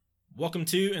Welcome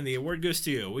to And the Award Goes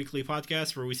To, a weekly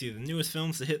podcast where we see the newest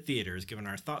films to hit theaters, giving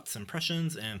our thoughts,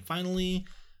 impressions, and finally,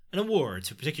 an award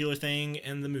to a particular thing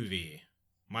in the movie.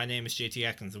 My name is JT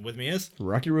Atkins, and with me is...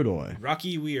 Rocky Rudoy.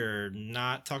 Rocky, we are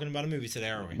not talking about a movie today,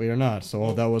 are we? We are not,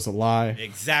 so that was a lie.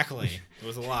 Exactly. It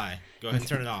was a lie. Go ahead and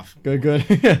turn it off. Good.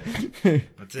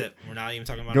 That's it. We're not even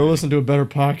talking about Go listen to a better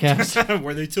podcast.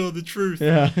 where they tell the truth.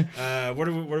 Yeah. What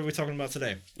are we talking about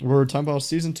today? We're talking about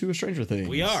season 2 of Stranger Things.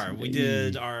 We are. We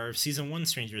did our season 1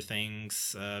 Stranger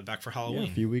Things back for Halloween.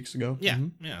 Yeah, a few weeks ago. Yeah.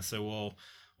 Mm-hmm. Yeah. So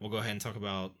we'll go ahead and talk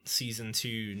about season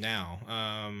 2 now.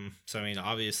 So I mean,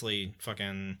 obviously,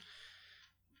 fucking,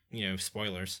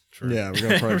 spoilers. Yeah,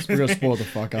 we're gonna spoil the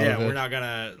fuck out of it. Yeah, we're not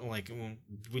gonna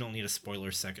we don't need a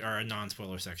spoiler section or a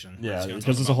non-spoiler section. Yeah,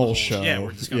 because it's a whole show. Yeah,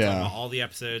 we're just gonna talk about all the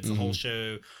episodes, the whole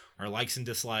show, our likes and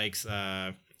dislikes.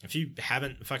 If you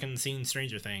haven't fucking seen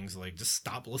Stranger Things, just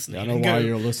stop listening. I don't know why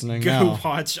you're listening go now.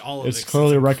 Watch all of it. It's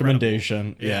clearly a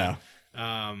recommendation. Yeah.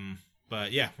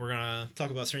 But yeah, we're gonna talk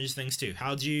about Stranger Things too.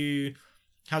 How'd you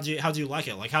like it?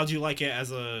 How'd you like it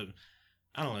as a,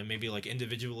 I don't know, maybe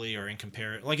individually or in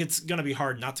compare? It's gonna be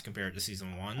hard not to compare it to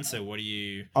season 1. So what do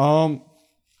you?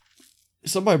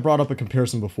 Somebody brought up a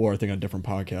comparison before, I think on a different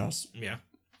podcast. Yeah.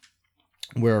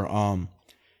 Where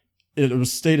it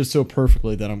was stated so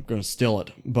perfectly that I'm gonna steal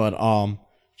it. But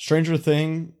Stranger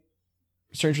Things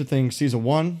season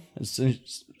 1 and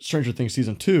Stranger Things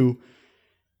season 2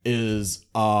 is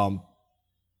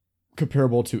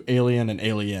comparable to Alien and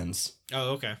Aliens.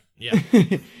 Oh, okay. Yeah.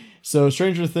 So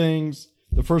Stranger Things,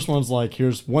 the first one's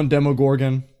here's one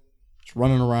Demogorgon, it's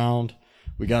running around,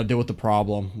 we gotta deal with the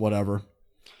problem, whatever.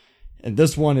 And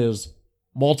this one is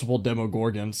multiple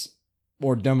Demogorgons,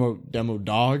 or demo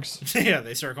dogs. Yeah,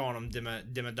 they start calling them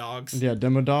demo dogs. Yeah,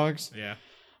 demo dogs. Yeah.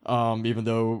 Even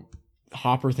though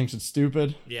Hopper thinks it's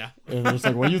stupid. Yeah. And it's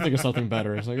well, you think of something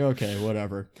better. It's okay,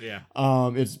 whatever. Yeah.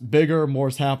 It's bigger,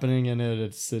 more's happening in it.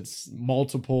 It's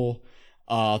multiple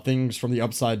things from the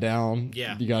upside down.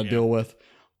 Yeah. You gotta deal with.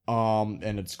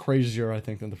 And it's crazier, I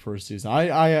think, than the first season.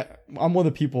 I'm one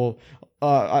of the people.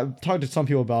 I've talked to some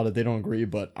people about it. They don't agree,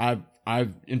 but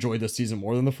I've enjoyed this season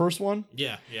more than the first one.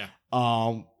 Yeah. Yeah.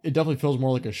 It definitely feels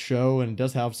more like a show, and it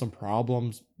does have some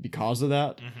problems because of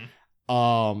that.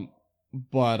 Mm-hmm.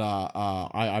 But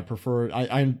I prefer.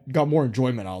 I got more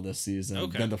enjoyment out of this season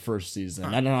than the first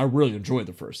season, and I really enjoyed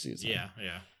the first season. Yeah.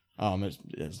 Yeah.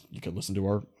 You can listen to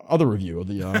our other review of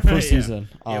the first season.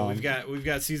 Yeah, we've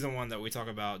got season 1 that we talk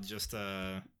about just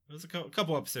it was a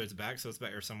couple episodes back, so it's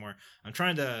back here somewhere. We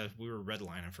were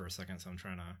redlining for a second, so I'm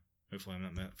trying to, hopefully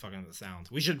I'm not fucking up the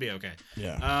sounds. We should be okay.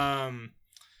 Yeah.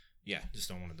 Yeah, just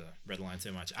don't want it to redline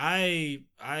so much. I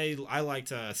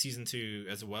liked season 2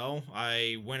 as well.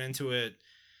 I went into it.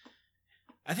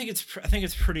 I think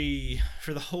it's pretty,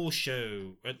 for the whole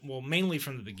show. Well, mainly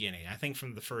from the beginning. I think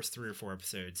from the first 3 or 4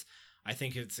 episodes, I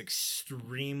think it's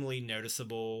extremely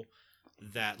noticeable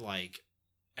that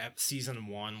season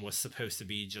 1 was supposed to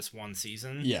be just one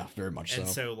season. Yeah, very much so. And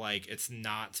so it's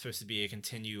not supposed to be a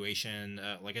continuation.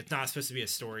 It's not supposed to be a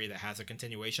story that has a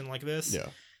continuation like this. Yeah.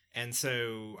 And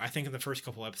so I think in the first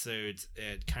couple episodes,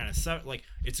 it kind of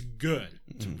it's good.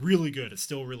 It's really good. It's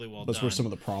still really well done. That's where some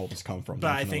of the problems come from.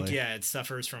 But definitely. I think, it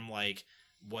suffers from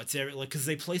because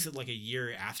they place it a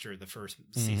year after the first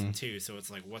season 2. So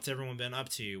it's what's everyone been up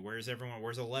to? Where's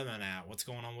 11 at? What's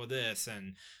going on with this?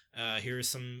 And here's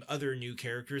some other new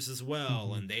characters as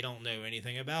well. And they don't know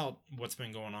anything about what's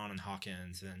been going on in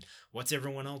Hawkins and what's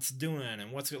everyone else doing. And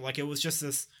it was just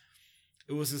this.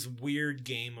 It was this weird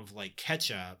game of catch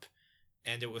up,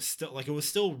 and it was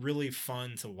still really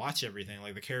fun to watch everything.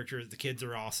 The kids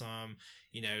are awesome.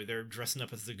 They're dressing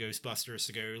up as the Ghostbusters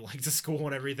to go to school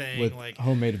and everything. With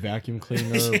homemade vacuum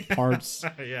cleaner parts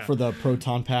for the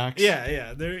proton packs.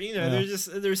 Yeah.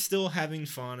 They're still having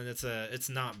fun, and it's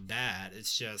not bad.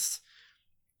 It's just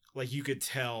you could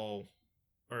tell,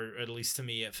 or at least to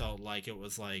me, it felt like it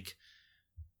was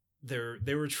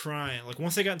they were trying,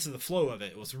 once they got into the flow of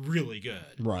it, it was really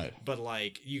good. Right. But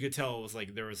you could tell it was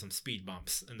there was some speed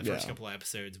bumps in the first couple of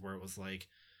episodes where it was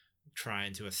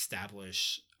trying to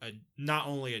establish not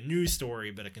only a new story,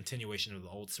 but a continuation of the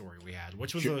old story we had,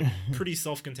 which was a pretty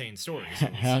self-contained story. So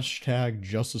Hashtag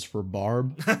justice for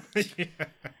Barb. Yeah.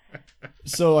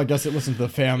 So I guess it listened to the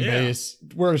fan base,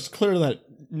 where it's clear that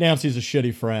Nancy's a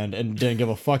shitty friend and didn't give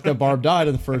a fuck that Barb died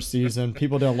in the first season.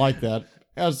 People didn't like that,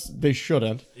 as they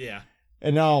shouldn't. Yeah.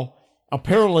 And now,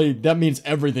 apparently, that means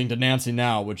everything to Nancy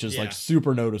now, which is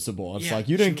super noticeable. It's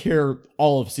you didn't care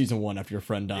all of season 1 after your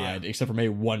friend died, except for maybe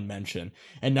one mention.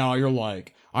 And now you're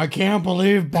I can't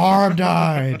believe Barb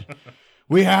died.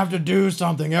 we have to do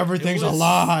something. Everything's a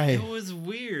lie. It was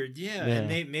weird, yeah.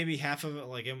 And maybe half of it,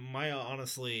 like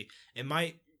it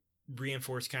might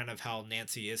reinforce kind of how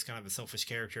Nancy is kind of a selfish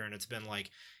character, and it's been like,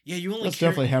 yeah, you only that's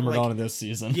definitely hammered like, on in this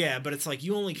season. Yeah, but it's like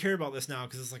you only care about this now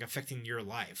because it's like affecting your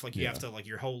life. Like you have to like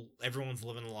everyone's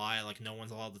living a lie. Like no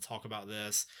one's allowed to talk about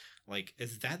this. Like,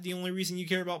 is that the only reason you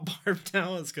care about Barb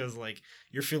now? Is because like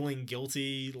you're feeling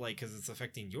guilty, like because it's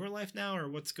affecting your life now, or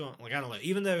what's going? Like I don't know.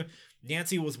 Even though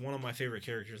Nancy was one of my favorite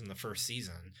characters in the first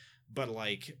season, but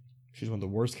like she's one of the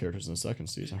worst characters in the second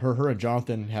season. Her and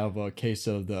Jonathan have a case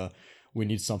of the we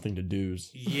need something to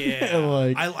do's. Yeah,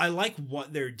 like I like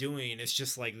what they're doing. It's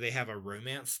just like they have a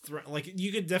romance like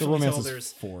you could definitely tell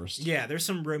there's forced. Yeah, there's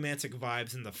some romantic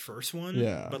vibes in the first one.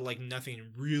 Yeah, but like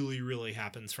nothing really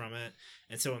happens from it.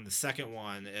 And so in the second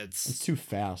one, it's too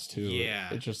fast too. Yeah,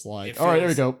 it's just like all right, there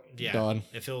we go. Yeah, done.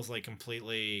 It feels like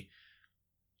completely.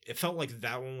 It felt like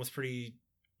that one was pretty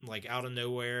like out of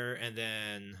nowhere, and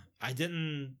then I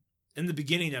didn't. In the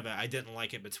beginning of it, I didn't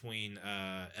like it between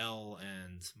Elle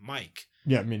and Mike.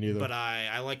 Yeah, me neither. But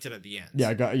I liked it at the end.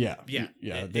 Yeah,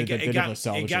 They definitely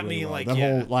salvaged it really well. That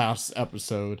whole last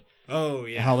episode. Oh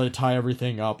yeah, how they tie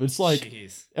everything up. It's like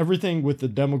everything with the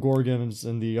Demogorgons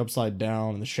and the Upside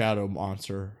Down and the Shadow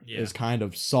Monster is kind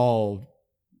of solved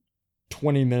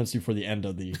 20 minutes before the end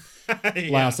of the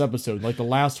last episode. Like the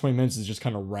last 20 minutes is just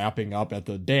kind of wrapping up at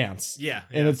the dance. Yeah,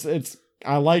 and it's.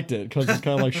 I liked it because it's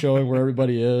kind of like showing where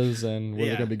everybody is and where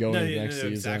they're gonna be going next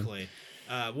season. Exactly.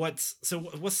 What's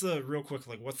the real quick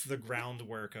like? What's the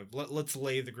groundwork of? Let's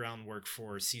lay the groundwork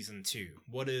for season 2.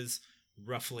 What is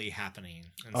roughly happening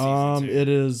in season 2? It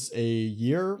is a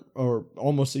year or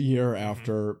almost a year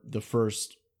after the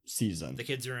first season. The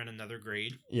kids are in another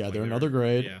grade. Yeah, they're in another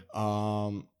grade.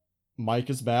 Yeah.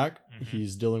 Mike is back.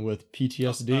 He's dealing with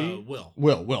PTSD.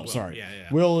 Will. Sorry.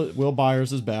 Yeah. Will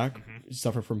Byers is back. He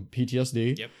suffered from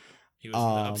PTSD. Yep. He was in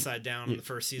the Upside Down in the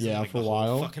first season. Yeah, like for the a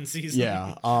while. Whole fucking season.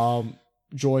 Yeah.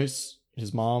 Joyce,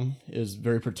 his mom, is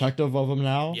very protective of him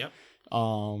now.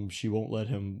 Yep. She won't let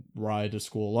him ride to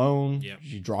school alone. Yep.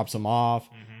 She drops him off.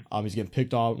 He's getting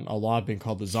picked on a lot, being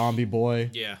called the zombie boy.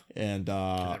 Yeah. And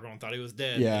everyone thought he was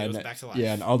dead. Yeah, he was back to life.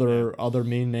 Yeah, and other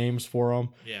mean names for him.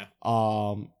 Yeah.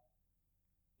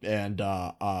 And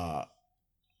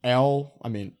Elle, I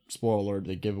mean, spoiler alert,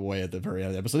 they give away at the very end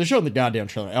of the episode. They showed in the goddamn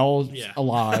trailer. Elle's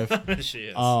alive. She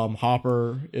is.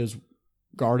 Hopper is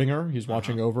guarding her. He's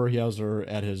watching over. He has her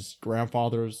at his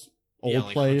grandfather's old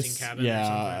place. Cabin or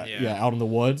something. Yeah, out in the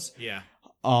woods. Yeah.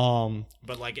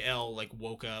 But like Elle like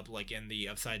woke up like in the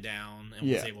Upside Down and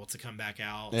was able to come back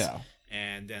out. Yeah.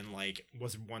 And then like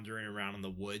was wandering around in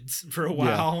the woods for a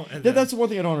while. Yeah. And then... That's the one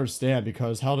thing I don't understand,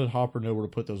 because how did Hopper know where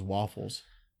to put those waffles?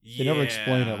 They never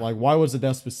explain it. Like, why was it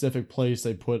that specific place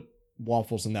they put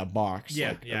waffles in that box? Yeah,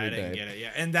 like, I didn't get it. Yeah,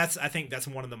 and I think that's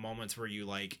one of the moments where you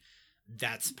like,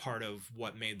 that's part of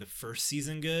what made the first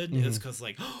season good, is because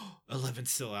like, oh,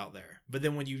 Eleven's still out there. But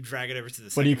then when you drag it over to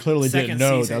the second, but he clearly didn't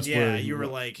know season, that's where you were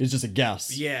like, it's just a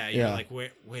guess. Yeah, you're like,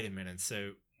 wait a minute,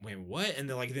 so. Wait, what? And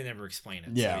they never explain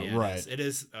it. Yeah, so, right. It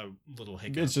is a little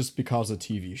hiccup. It's just because of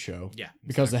TV show. Yeah,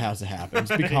 because it has to happen.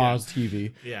 It's because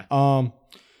TV. Yeah.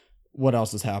 What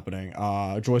else is happening?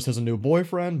 Joyce has a new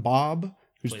boyfriend, Bob,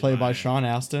 who's played by Sean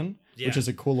Astin, which is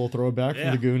a cool little throwback from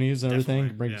the Goonies and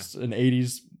everything. Brings an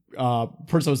 80s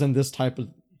person that was in this type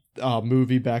of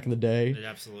movie back in the day. It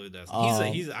absolutely does.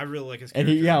 I really like his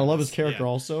character. And I love his character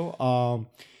also.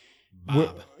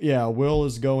 Bob. Will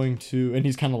is going to, and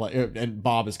he's kind of like, and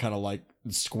Bob is kind of like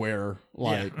square,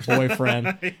 like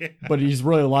boyfriend, but he's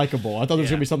really likable. I thought there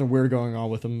was gonna be something weird going on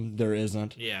with him. There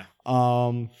isn't. Yeah.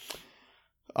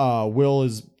 Will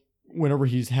is, whenever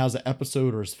he has an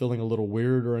episode or is feeling a little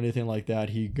weird or anything like that,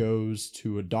 he goes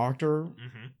to a doctor.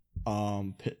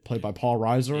 Played by Paul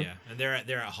Reiser. Yeah, and they're at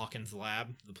Hawkins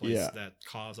Lab, the place that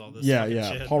caused all this.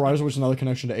 Shit. Paul Reiser, which is another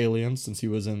connection to Aliens, since he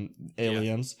was in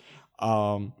Aliens.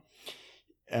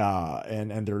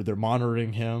 And they're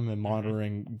monitoring him and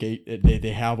monitoring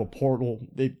they have a portal.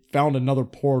 They found another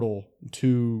portal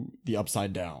to the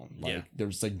Upside Down. Like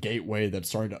there's a gateway that's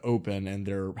starting to open, and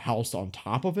they're housed on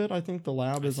top of it. I think the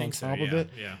lab is on top of it.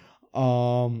 Yeah.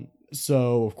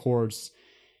 So of course,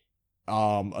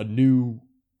 a new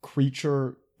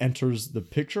creature enters the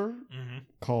picture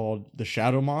called the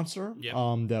Shadow Monster.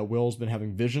 That Will's been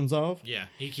having visions of. Yeah,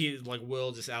 he like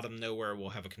Will just out of nowhere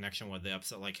will have a connection with the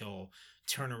Upside. Like he'll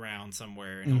turn around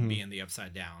somewhere and he'll be in the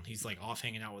Upside Down. He's like off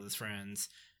hanging out with his friends,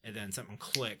 and then something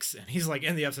clicks, and he's like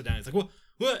in the Upside Down. He's like,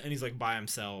 what? And he's like by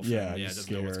himself. Yeah, and, he's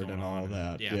scared and all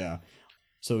that. Yeah. Yeah.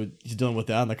 So he's dealing with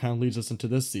that, and that kind of leads us into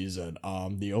this season.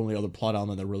 The only other plot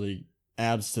element that really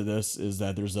adds to this is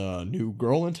that there's a new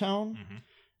girl in town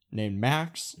named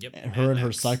Max. Yep, And her and her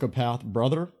Max. psychopath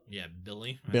brother. Yeah,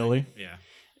 Billy. I Billy. think. Yeah.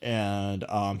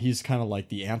 And he's kind of like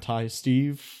the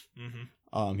anti-Steve.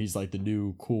 Mm-hmm. He's like the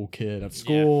new cool kid at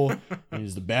school. And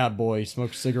he's the bad boy. He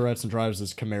smokes cigarettes and drives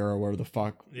this Camaro where the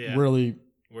fuck Yeah. really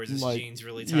Wears his like, jeans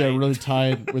really tight. yeah, really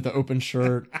tight with the open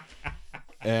shirt.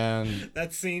 And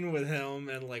that scene with him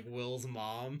and like Will's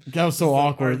mom. that was so Or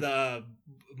awkward. the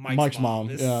Mike's mom.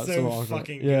 is Yeah, so awkward.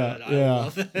 fucking yeah, good. I yeah,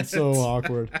 love it. It's so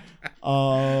awkward.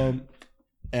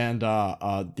 And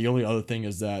the only other thing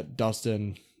is that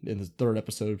Dustin in the third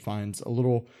episode finds a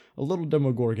little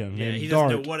Demogorgon Yeah, named he Dart.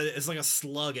 doesn't know what it is. It's like a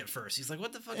slug at first. He's like,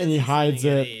 "What the fuck?" And is he this hides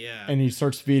thing? it, And yeah. and he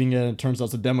starts feeding it, and it turns out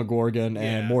it's a Demogorgon, Yeah.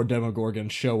 and more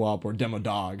Demogorgons show up, or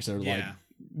Demodogs. They're like, Yeah.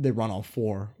 they run on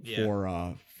four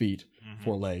feet, Mhm.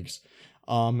 4 legs.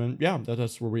 And yeah,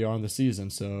 that's where we are in the season.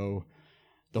 So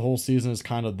the whole season is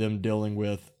kind of them dealing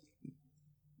with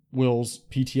Will's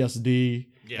PTSD.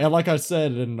 Yeah. And like I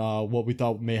said in what we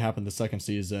thought may happen the second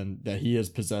season, that he is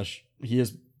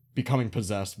becoming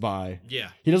possessed by.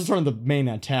 Yeah. He doesn't turn into the main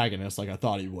antagonist like I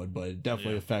thought he would, but it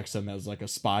definitely Yeah. affects him as like a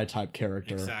spy type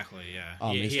character. Exactly.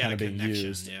 Yeah. He's he had kind a of being connection.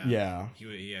 used. Yeah.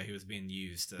 He was being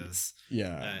used as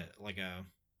Yeah. like a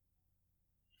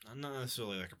not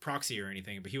necessarily like a proxy or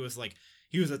anything, but he was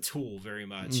a tool very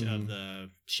much of the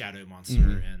shadow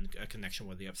monster and a connection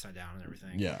with the Upside Down and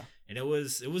everything. Yeah. And it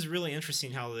was really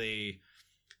interesting how they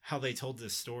told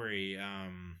this story.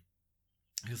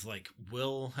 Because like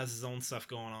Will has his own stuff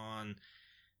going on,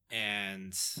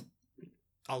 and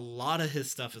a lot of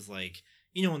his stuff is like,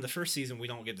 in the first season we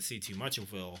don't get to see too much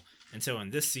of Will, and so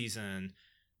in this season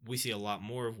we see a lot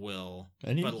more of Will.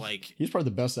 And but like he's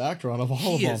probably the best actor out of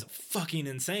all of he them. is fucking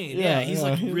insane. Yeah, Yeah, he's yeah.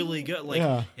 like really good. Like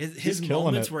Yeah, his he's killing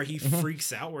moments it. where he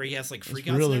freaks out, where he has like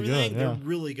freakouts really and everything, good, yeah. they're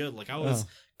really good. Like I was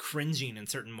cringing in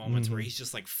certain moments where Mhm. he's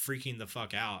just like freaking the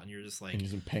fuck out, and you're just like, And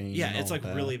he's in pain. yeah, and it's all like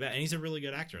that. really bad, and he's a really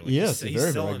good actor. Like, Yes, he's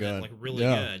very, selling very it good. like really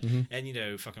Yeah. good. Mhm.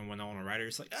 And fucking Winona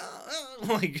Ryder's like,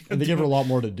 like, And they give her a lot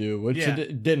more to do, which Yeah.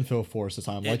 it didn't feel forced this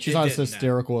time. Like It- she's it not as didn't, no.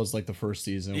 hysterical as like the first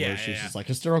season, Yeah, where she's yeah. just like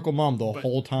hysterical mom the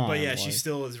whole time. But yeah, like, she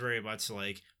still is very much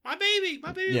like my baby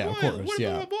yeah, boy, of course, what yeah.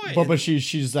 about my boy? But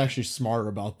she's actually smarter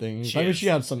about things. She I mean, is, she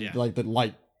had some yeah. like the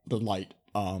light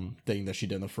thing that she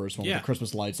did in the first one Yeah. with the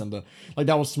Christmas lights and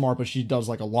that was smart. But she does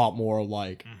like a lot more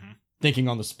like Mhm. thinking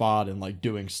on the spot and like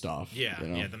doing stuff. Yeah, you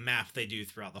know? yeah, the map they do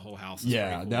throughout the whole house. Is Yeah,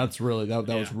 very cool. that's really that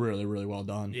Yeah. was really really well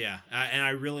done. Yeah, and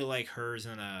I really like hers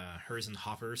and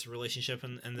Hopper's relationship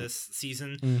in this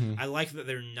season. Mhm. I like that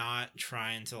they're not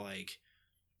trying to like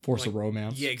Force like, a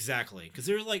romance. yeah, exactly, because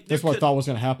they're like That's what I thought was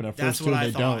gonna happen at That's first too. what And I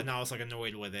they thought, don't. and I was like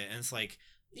annoyed with it. And it's like,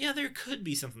 yeah, there could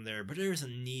be something there, but there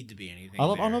doesn't need to be anything. I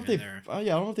don't know if they. there. I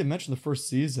don't know if they mentioned the first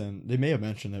season. They may have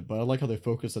mentioned it, but I like how they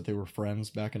focused that they were friends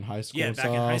back in high school. Yeah, and back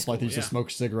in stuff. high school, Like they used to yeah. smoke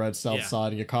cigarettes outside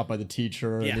and get caught by the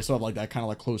teacher. Yeah. And they still have like that kind of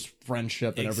like close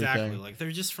friendship and Exactly, everything. like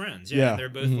they're just friends. Yeah. Yeah, they're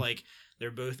both Mhm. like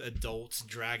they're both adults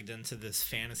dragged into this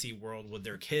fantasy world with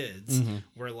their kids. Mhm.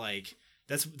 Where like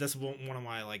that's one of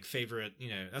my like favorite,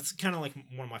 that's kind of like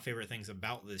one of my favorite things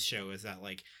about this show is that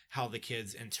like how the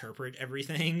kids interpret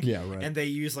everything. Yeah, right. And they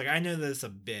use like, I know this a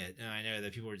bit, and I know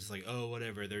that people are just like, oh,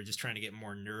 whatever, they're just trying to get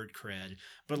more nerd cred,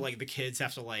 but like the kids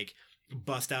have to like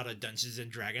bust out a Dungeons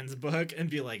and Dragons book and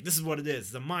be like, this is what it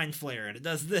is, the mind flare, and it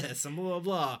does this, and blah blah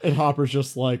blah. And Hopper's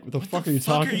just like, what the fuck are you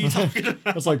talking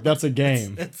about? It's like, that's a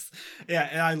game. It's yeah,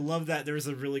 and I love that there's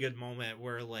a really good moment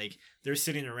where like they're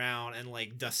sitting around and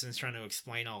like Dustin's trying to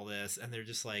explain all this, and they're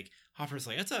just like, Hopper's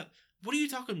like, what are you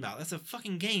talking about? That's a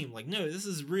fucking game. Like, no, this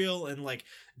is real. And like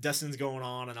Dustin's going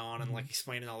on and like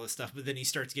explaining all this stuff, but then he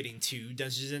starts getting to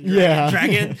Dungeons and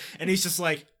Dragon, and he's just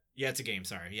like, yeah, it's a game,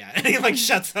 sorry. Yeah. And he like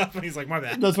shuts up and he's like, my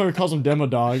bad. That's why he calls them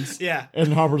Demodogs. Yeah.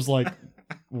 And Hopper's like,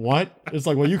 what? It's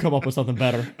like, well, you come up with something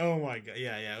better. Oh my god.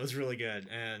 Yeah, it was really good.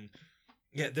 And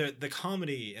yeah, the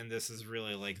comedy in this is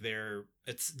really like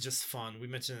it's just fun. We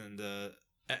mentioned in the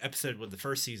episode with the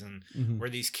first season Mhm. where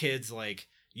these kids like,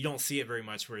 you don't see it very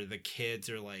much where the kids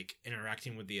are like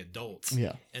interacting with the adults.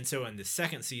 Yeah. And so in the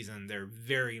second season, they're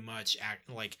very much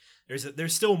like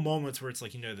there's still moments where it's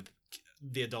like,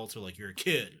 the adults are like, you're a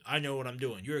kid, I know what I'm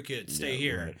doing, you're a kid, stay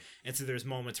here. Right. And so there's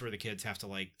moments where the kids have to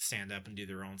like stand up and do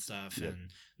their own stuff Yep. and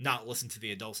not listen to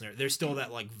the adults. And there's still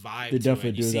that like vibe. They to definitely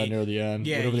it. You do see- that near the end.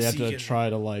 Yeah, Whenever you they have see to in- try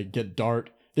to like get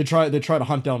Dart. They try to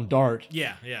hunt down Dart.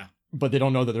 Yeah. but they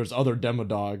don't know that there's other demo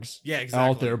dogs Yeah, exactly.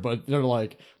 out there. But they're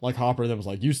like Hopper. Them was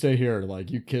like, you stay here, like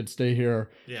you kids stay here.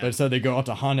 Yeah. But instead they go out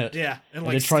to hunt it. Yeah, and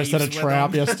they try to set a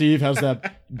trap. Yeah, Steve has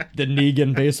the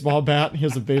Negan baseball bat. He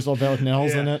has a baseball bat with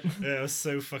nails in it. Yeah, it was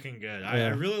so fucking good. I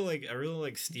really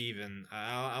like Steve, and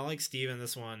I like Steve in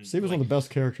this one. Steve was one of the best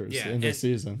characters in this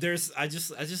season. I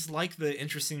just like the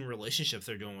interesting relationships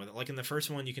they're doing with it. Like in the first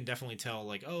one, you can definitely tell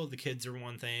like, oh, the kids are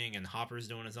one thing, and Hopper's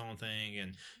doing his own thing,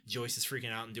 and Joyce is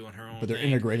freaking out and doing her own. But they're thing.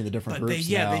 integrating the different groups.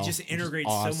 They just integrate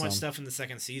so much stuff in the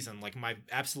second season. Like my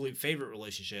absolute favorite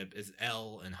relationship is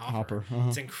Elle and Hopper.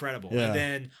 It's incredible. Yeah. And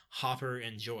then Hopper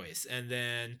and Joyce, and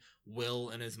then Will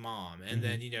and his mom, and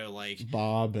then like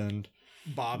Bob and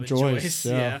Joyce.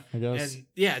 Yeah, I guess.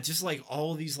 And just like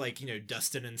all these like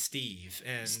Dustin and Steve,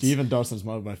 and Steve and Dustin's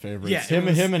one of my favorites. Yeah,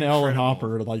 him and Elle and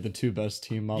Hopper are like the two best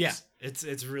team ups. Yeah,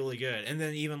 it's really good. And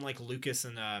then even like Lucas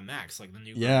and Max, like the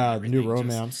new the new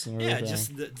romance.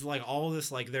 Like all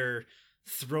this, like they're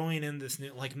throwing in this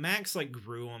new, like Max like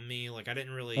grew on me. Like I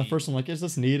didn't really at first I'm like, is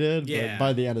this needed? Yeah. But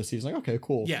by the end of the season, like, okay,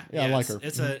 cool. Yeah, I like her.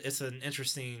 It's an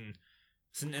interesting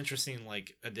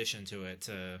like addition to it.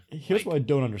 Here's what I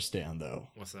don't understand though.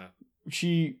 What's that?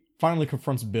 She finally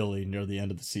confronts Billy near the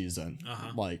end of the season.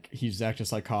 Uh-huh. Like he's acting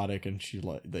psychotic, and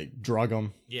they drug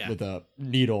him with a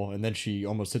needle, and then she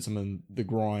almost hits him in the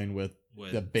groin with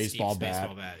the baseball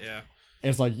bat. Yeah. And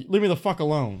it's like, leave me the fuck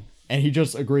alone. And he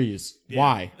just agrees. Yeah.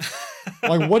 Why?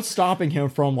 Like, what's stopping him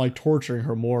from like torturing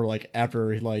her more? Like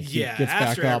after he gets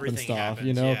back up and stuff,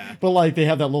 happens, But like they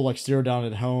have that little like stare down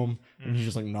at home, and he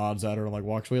just like nods at her and like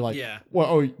walks away. Like, well,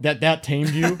 oh, that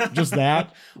tamed you? Just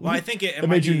that? Well, I think it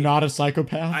made you not a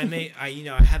psychopath.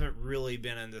 I haven't really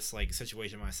been in this like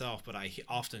situation myself, but I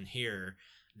often hear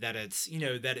that it's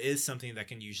that is something that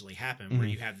can usually happen where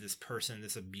you have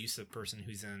this abusive person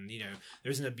who's in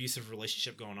there's an abusive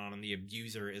relationship going on, and the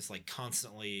abuser is like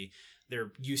constantly,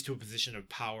 they're used to a position of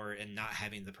power and not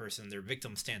having their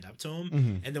victim stand up to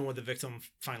them. And then when the victim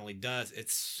finally does,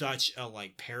 it's such a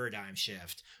like paradigm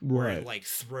shift where it like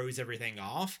throws everything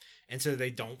off, and so they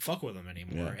don't fuck with them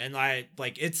anymore. And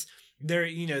it's there,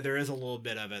 there is a little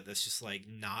bit of it that's just like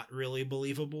not really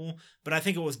believable, but I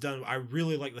think it was done. I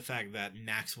really like the fact that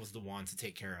Max was the one to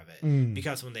take care of it,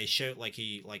 because when they showed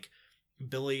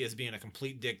Billy is being a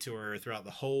complete dick to her throughout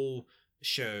the whole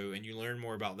show, and you learn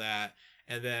more about that,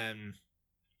 and then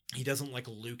he doesn't like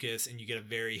Lucas, and you get a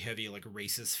very heavy like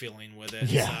racist feeling with it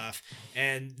and stuff,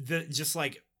 and just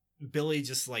like Billy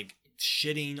just like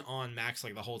shitting on Max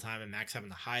like the whole time, and Max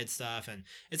having to hide stuff, and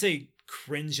it's a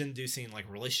cringe-inducing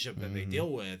like relationship that they deal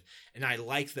with. And I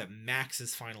like that Max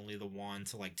is finally the one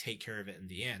to like take care of it in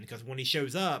the end, because when he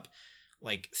shows up,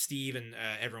 like Steve and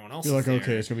everyone else, you're like, there,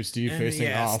 okay, it's gonna be Steve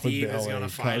facing off Steve with Billy, is gonna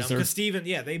fight him, because Steve and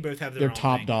they both have their own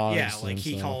top thing. dogs. Yeah, like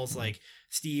he calls like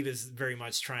Steve is very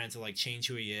much trying to like change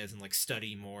who he is and like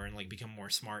study more and like become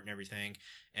more smart and everything.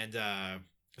 And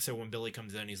so when Billy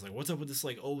comes in, he's like, what's up with this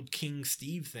like old King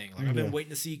Steve thing? Like I've been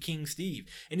waiting to see King Steve.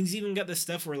 And he's even got this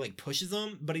stuff where he like pushes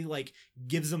him, but he like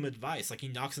gives him advice. Like he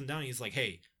knocks him down. He's like,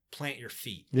 hey, plant your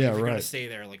feet. Like, if you're gonna stay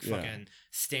there, like fucking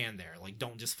stand there. Like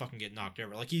don't just fucking get knocked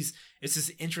over. Like it's this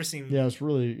interesting. Yeah, it's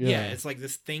really it's like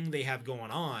this thing they have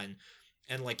going on.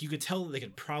 And like you could tell that they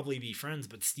could probably be friends,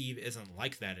 but Steve isn't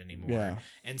like that anymore. Yeah.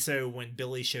 And so when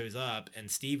Billy shows up and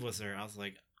Steve was there, I was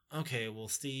like, okay, well,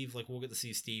 Steve, like, we'll get to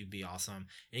see Steve be awesome.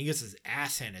 And he gets his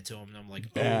ass handed to him, and I'm like,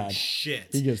 oh, shit.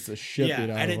 He gets the shit beat out of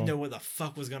him. I didn't know what the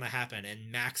fuck was going to happen,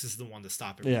 and Max is the one to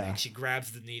stop everything. Yeah. She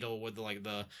grabs the needle with, like,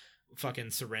 the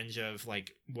fucking syringe of,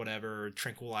 like, whatever,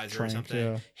 tranquilizer or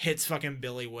something, hits fucking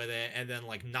Billy with it, and then,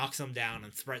 like, knocks him down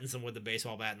and threatens him with the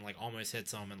baseball bat and, like, almost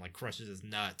hits him and, like, crushes his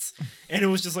nuts. And it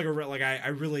was just, like, I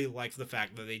really liked the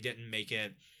fact that they didn't make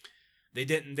it,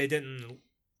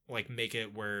 like, make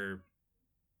it where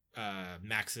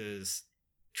Max's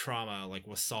trauma like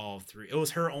was solved through, it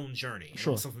was her own journey. It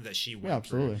was something that she went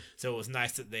through. So it was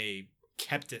nice that they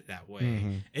kept it that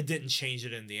way. It didn't change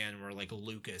it in the end where like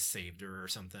Lucas saved her or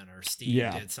something, or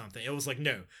Steve did something. It was like,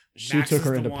 no, she Max took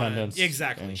her independence.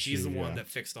 Exactly. She's the one that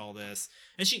fixed all this,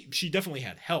 and she definitely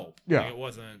had help. Yeah, like, it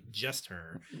wasn't just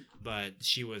her, but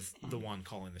she was the one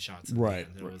calling the shots. Right.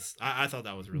 It was. I thought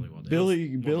that was really well done.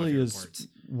 Billy is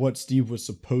what Steve was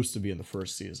supposed to be in the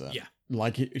first season. Yeah.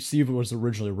 Like Steve was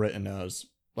originally written as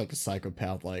like a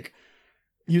psychopath. Like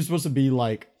he was supposed to be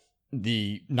like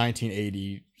the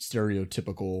 1980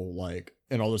 stereotypical, like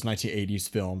in all those 1980s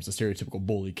films, the stereotypical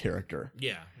bully character.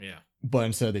 Yeah. But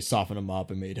instead they softened him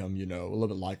up and made him, a little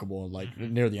bit likable, and like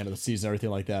near the end of the season, everything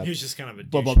like that. He was just kind of a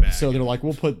douchebag. So they're like,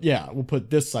 we'll put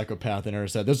this psychopath in there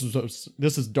instead. This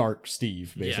is Dark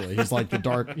Steve, basically. He's like the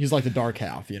dark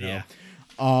half, Yeah.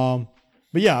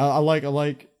 But yeah, I like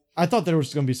I thought there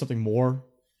was going to be something more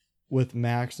with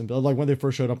Max and Bill. Like when they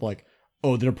first showed up, like,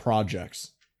 oh, they're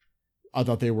projects. I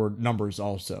thought they were numbers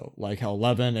also, like how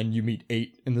 11 and you meet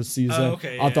 8 in this season. Oh,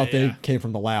 okay, I yeah, thought they yeah. came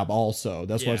from the lab also.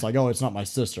 That's why Yeah. it's like, oh, it's not my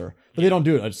sister. But Yeah. they don't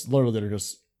do it. It's literally they're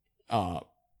just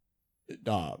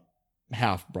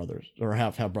half brothers or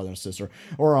half brother and sister.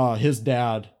 Or his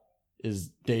dad is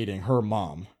dating her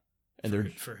mom, and they're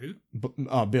For who?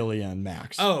 Billy and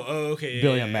Max. Oh, okay. Yeah,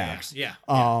 Billy yeah, and yeah, Max. Yeah.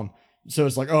 So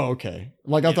it's like, oh, okay.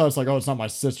 Like I Yeah. thought it's like, oh, it's not my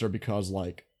sister because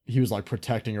like he was like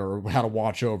protecting her or had to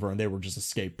watch over, and they were just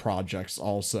escape projects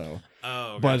also.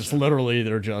 Oh, But it's literally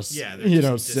they're just Yeah, they're you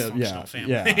just know a dysfunctional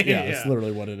family. yeah it's Yeah.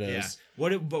 literally what it is.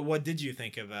 Yeah. But what did you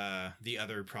think of the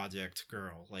other project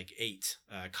girl, like 8,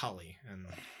 Kali, and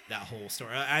that whole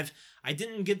story? I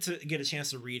didn't get a chance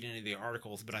to read any of the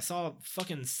articles, but I saw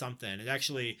fucking something.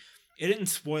 It didn't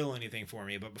spoil anything for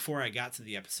me, but before I got to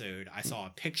the episode, I saw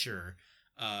a picture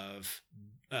of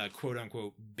quote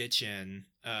unquote bitchin'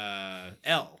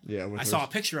 L. Yeah, with I saw a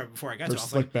picture of it before I got her to it. I was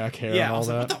slick like, back hair yeah, and I all was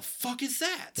like, that. what the fuck is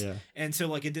that? Yeah. And so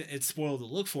like it spoiled the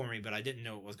look for me, but I didn't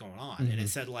know what was going on. And it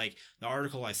said like the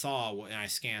article I saw and I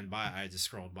scanned by, I just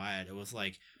scrolled by it. It was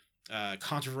like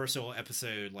controversial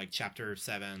episode, like chapter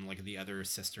 7, like the other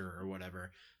sister or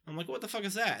whatever. I'm like, what the fuck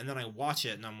is that? And then I watch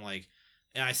it and I'm like,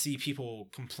 and I see people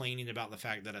complaining about the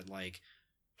fact that it like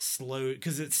slowed,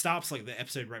 because it stops like the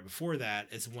episode right before that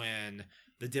is when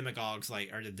the demagogues like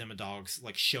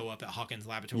show up at Hawkins'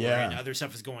 laboratory and other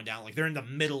stuff is going down. Like they're in the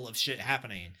middle of shit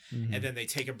happening. And then they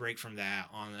take a break from that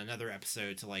on another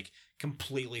episode to like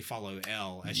completely follow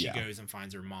Elle as she goes and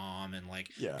finds her mom and like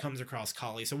comes across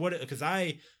Kali. So because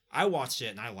I watched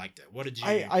it and I liked it. What did you?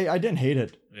 I didn't hate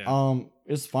it. Yeah.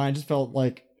 It's fine. Just felt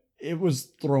like it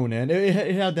was thrown in.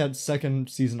 It had that second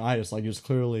season itis. Like it was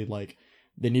clearly like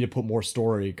they need to put more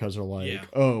story because they're like,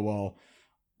 oh well,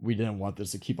 we didn't want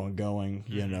this to keep on going.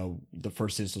 You know, the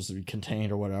first season was to be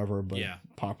contained or whatever, but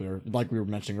popular, like we were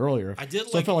mentioning earlier. I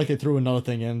felt like they threw another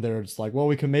thing in there. It's like, well,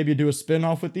 we could maybe do a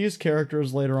spin-off with these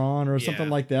characters later on or something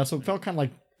like that. So it felt kind of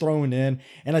like thrown in,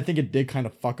 and I think it did kind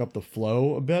of fuck up the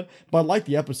flow a bit. But I like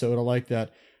the episode. I like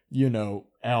that, you know,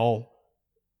 Elle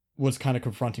was kind of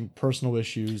confronting personal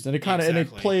issues, and it kind of and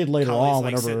it played later on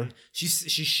like whenever she's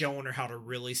showing her how to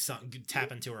really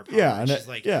tap into her power. And she's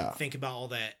like, think about all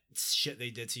that shit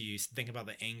they did to you. Think about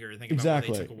the anger. Think about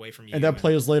what they took away from you. And that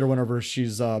plays later whenever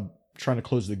she's trying to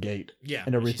close the gate.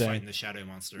 And everything. She's fighting the shadow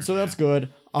monster. So that's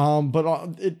good.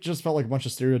 But it just felt like a bunch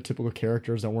of stereotypical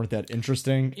characters that weren't that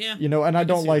interesting. You know, and I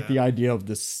don't like the idea of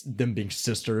them being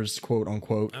sisters, quote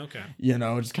unquote. Okay. You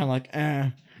know, it's kind of like,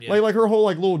 Like her whole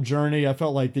like little journey, I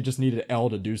felt like they just needed Elle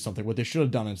to do something. What they should have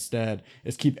done instead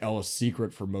is keep Elle a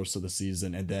secret for most of the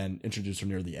season and then introduce her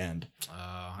near the end.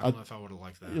 I don't know if I would have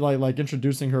liked that. Like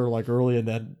introducing her like early, and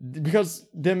then because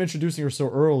them introducing her so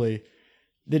early,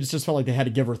 they just felt like they had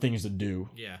to give her things to do.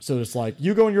 So it's like,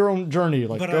 you go on your own journey,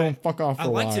 like go and fuck off for a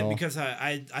while. I liked it because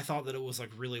I thought that it was like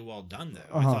really well done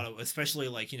though. I thought especially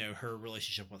like, you know, her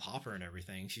relationship with Hopper and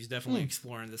everything. She's definitely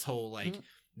exploring this whole like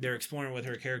they're exploring with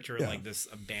her character like this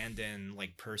abandoned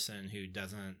like person who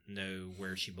doesn't know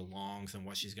where she belongs and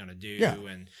what she's gonna do,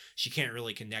 and she can't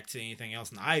really connect to anything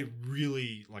else. And I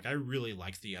really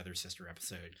liked the other sister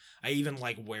episode. I even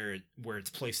like where it's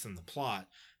placed in the plot,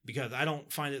 because I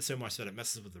don't find it so much that it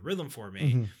messes with the rhythm for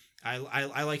me. I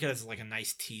like it as like a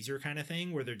nice teaser kind of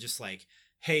thing where they're just like,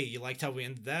 hey, you liked how we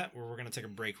ended that? Or we're gonna take a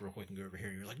break real quick and go over here.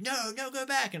 And you're like, no, go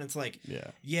back. And it's like,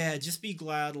 just be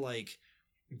glad like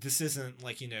this isn't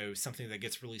like, you know, something that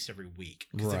gets released every week.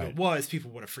 Because if it was,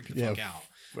 people would have freaked the fuck out.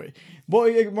 Right. Well,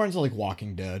 it reminds me of like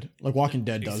Walking Dead. Like Walking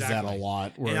Dead does that a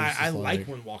lot. And I like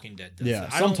when Walking Dead does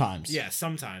that. Sometimes.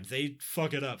 Sometimes. They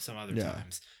fuck it up some other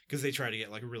times. Because they try to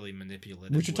get like really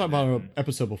manipulative. We should talk about an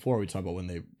episode before. We talked about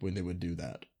when they would do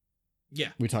that.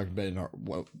 We talked about it in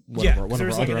one of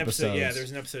our other episodes.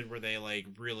 There's an episode where they like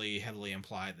really heavily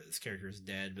imply that this character is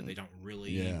dead, but they don't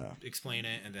really explain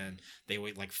it, and then they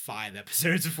wait like 5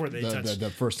 episodes before they touch the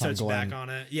first time Glenn, back on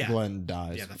it. Glenn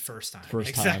dies. The first time.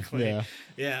 Exactly.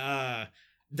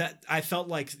 That I felt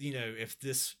like, you know, if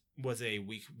this was a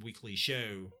weekly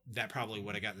show, that probably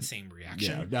would have got the same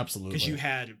reaction. Yeah, absolutely. Because you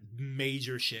had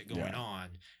major shit going on,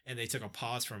 and they took a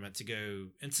pause from it to go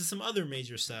into some other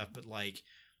major stuff, but like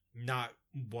not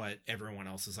what everyone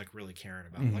else is like really caring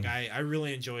about. Like I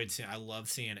really enjoyed seeing. I loved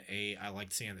seeing I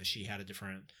liked seeing that she had a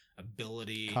different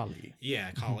ability.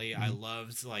 Kali. I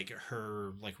loved like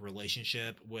her like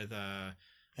relationship with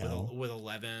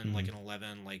 11, like an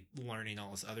 11, like learning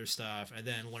all this other stuff, and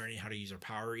then learning how to use her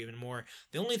power even more.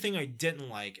 The only thing I didn't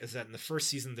like is that in the first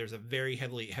season there's a very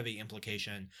heavy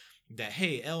implication that,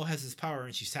 hey, Elle has this power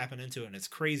and she's tapping into it and it's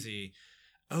crazy.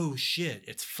 oh shit,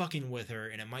 it's fucking with her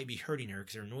and it might be hurting her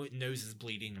because her nose is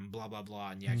bleeding and blah blah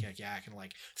blah and yak yak yak, and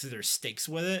like, so there's stakes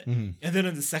with it. And then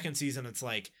in the second season it's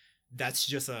like that's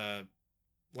just a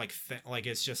like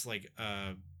it's just like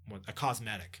a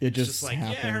cosmetic. It's just like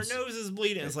happens. yeah, her nose is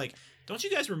bleeding. It's like, don't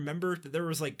you guys remember that there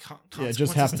was like consequences it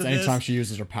just happens to anytime this? she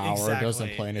uses her power. Exactly. It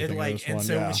doesn't play anything in this and one.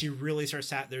 so when she really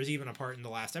starts there's even a part in the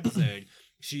last episode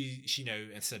she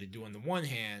instead of doing the one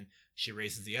hand, she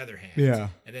raises the other hand. Yeah.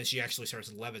 And then she actually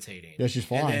starts levitating. Yeah, she's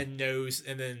flying.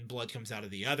 And then blood comes out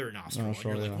of the other nostril. And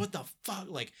you're like, what the fuck?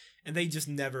 Like, and they just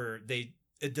never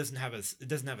it doesn't have a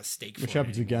stake for it. Which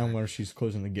happens again where she's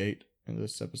closing the gate in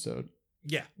this episode.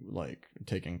 Yeah. Like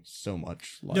taking so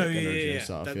much energy and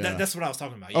stuff. That's what I was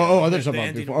talking about. Yeah, I thought you were talking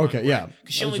about before. Okay, yeah.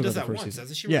 Because she only does that once,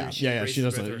 doesn't she? Yeah, she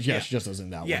does it. Yeah, she just does it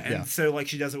in that one. Yeah, and so like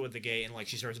she does it with the gate and like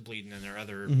she starts bleeding in her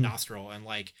other nostril, and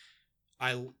like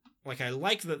I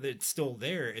like that it's still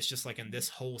there. It's just like in this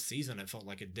whole season it felt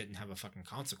like it didn't have a fucking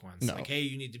consequence. No. Like, hey,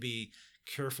 you need to be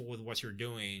careful with what you're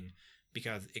doing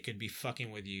because it could be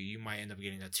fucking with you. You might end up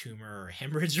getting a tumor or a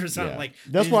hemorrhage or something. Yeah. Like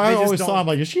that's why I always thought, I'm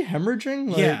like, is she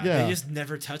hemorrhaging? Like, yeah, they just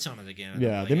never touch on it again.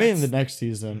 Yeah, like, they may in the next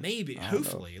season. Maybe,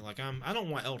 hopefully. Like I don't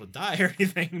want Elle to die or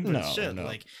anything, but No.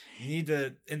 like you need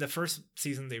to. In the first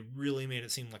season, they really made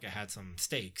it seem like it had some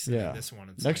stakes. Yeah, and this one,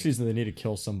 it's next season they need to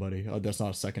kill somebody. That's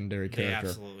not a secondary they character.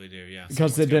 absolutely do. Yeah,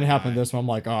 because it didn't happen this one. I'm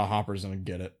like, oh, Hopper's gonna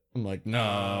get it. I'm like,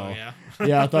 no. Yeah.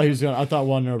 Yeah, I thought he was gonna. I thought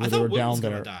one over they were Will's down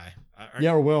gonna there. Die.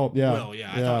 Yeah, or Will. Yeah. Will.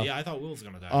 Yeah. I thought Will's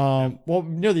gonna die. Well,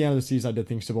 near the end of the season, I did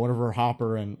think so. But whenever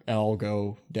Hopper and Elle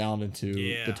go down into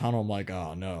the tunnel, I'm like,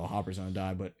 oh no, Hopper's gonna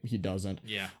die, but he doesn't.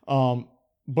 Yeah.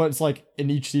 But it's like in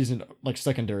each season, like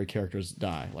secondary characters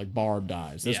die. Like Barb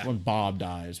dies. This one, Bob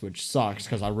dies, which sucks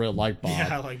because I really like Bob.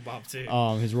 Yeah, I like Bob too.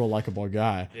 He's a real likable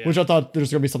guy. Yeah. Which I thought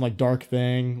there's gonna be some like dark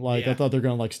thing. Like I thought they're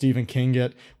gonna like Stephen King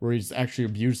it, where he's actually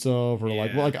abusive, or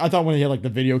like I thought when he had like the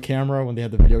video camera, when they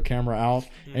had the video camera out,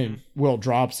 and Will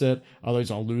drops it, I thought he's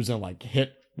gonna lose it, and, like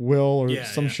hit Will or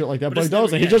some shit like that. But he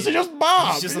doesn't. He just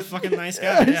Bob. He's just a fucking nice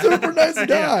guy. He's a super nice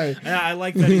guy. And I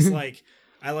like that he's like.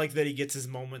 I like that he gets his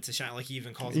moment to shine. Like he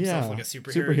even calls himself like a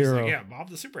superhero. He's like, yeah, Bob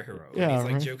the superhero. Yeah, and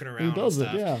he's like joking around. He does and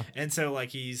stuff. it. Yeah. And so like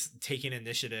he's taking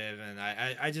initiative, and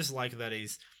I just like that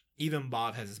he's even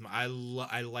Bob has his. I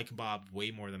like Bob way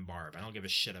more than Barb. I don't give a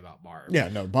shit about Barb. Yeah,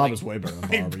 no, Bob is way better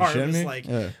than Barb. Barb is me? like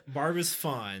Barb is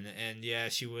fun, and yeah,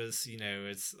 she was.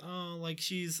 It's like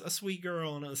she's a sweet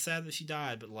girl, and it was sad that she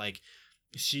died, but like.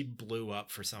 She blew up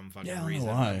for some fucking reason.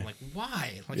 Why? I'm like,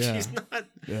 why? Like she's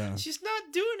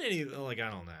not doing anything. Like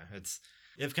I don't know.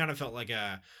 It kind of felt like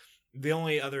the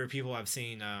only other people I've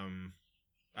seen.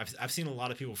 I've seen a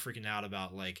lot of people freaking out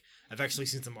about like I've actually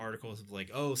seen some articles of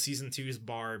like, oh, season 2's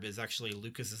Barb is actually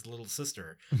Lucas's little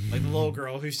sister, like the little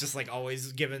girl who's just like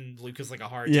always giving Lucas like a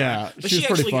hard time. But she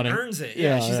actually earns it.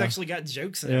 Yeah, she's actually got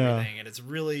jokes and everything, and it's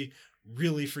really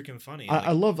freaking funny.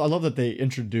 I love that they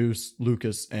introduce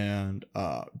Lucas and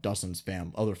Dustin's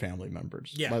other family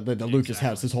members. Yeah, like Lucas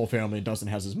has his whole family. Dustin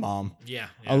has his mom. Yeah.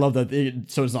 I love that.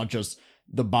 So it's not just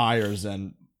the Byers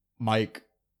and Mike.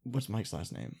 What's Mike's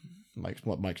last name?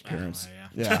 Mike's parents.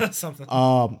 Yeah. Something.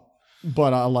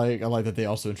 But I like that they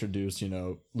also introduce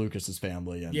Lucas's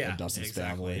family and Dustin's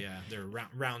family. Yeah, they're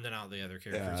rounding out the other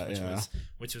characters,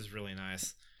 which was really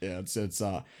nice. Yeah, it's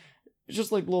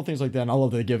just like little things like that. And I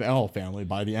love that they give Elle family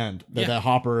by the end. That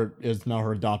Hopper is now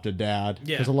her adopted dad.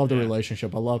 Because I love the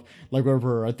relationship. I love, like,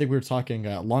 whenever, I think we were talking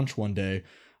at lunch one day,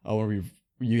 where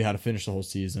you had to finish the whole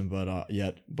season, but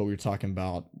we were talking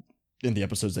about, in the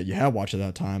episodes that you had watched at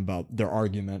that time, about their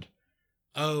argument.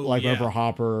 Oh, like whenever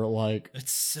Hopper, like,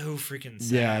 it's so freaking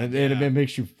sad. Yeah, and it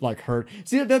makes you like hurt.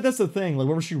 See, that's the thing. Like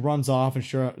whenever she runs off and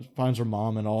she finds her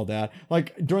mom and all that.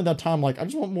 Like during that time, like I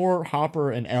just want more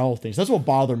Hopper and Elle things. That's what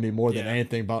bothered me more than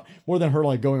anything. But more than her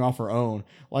like going off her own.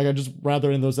 Like I just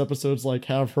rather in those episodes like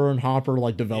have her and Hopper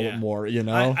like develop more.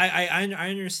 I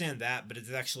understand that, but it's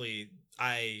actually.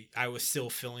 I was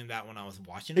still feeling that when I was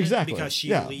watching it because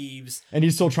she leaves and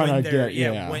he's still trying to get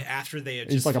after they had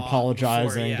he's just like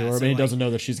apologizing to her, but he doesn't know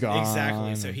that she's gone.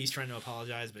 Exactly. So he's trying to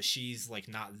apologize, but she's like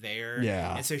not there.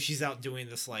 Yeah. And so she's out doing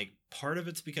this like part of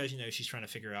it's because she's trying to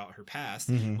figure out her past.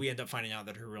 We end up finding out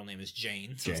that her real name is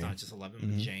Jane, so it's not just 11,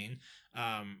 but Jane.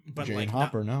 But Jane like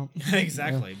Hopper now.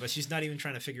 Exactly. But she's not even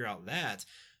trying to figure out that.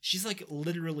 She's like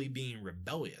literally being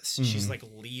rebellious. She's like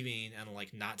leaving and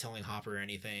like not telling Hopper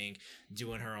anything,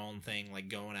 doing her own thing, like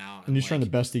going out. And he's trying the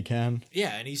best he can.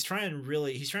 Yeah, and he's trying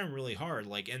really hard.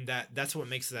 Like, and that's what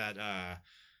makes that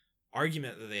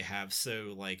argument that they have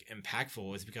so like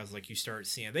impactful is because like you start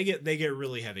seeing they get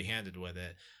really heavy handed with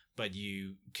it, but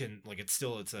you can like it's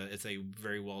a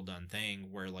very well done thing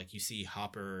where like you see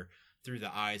Hopper through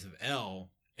the eyes of Elle.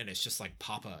 and it's just like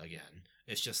Papa again.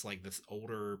 It's just like this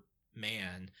older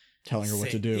man telling her what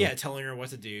to do. Yeah, telling her what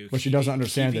to do. But she doesn't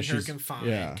understand that she's she's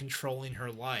confined, controlling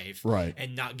her life, right,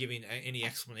 and not giving any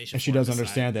explanation. And she doesn't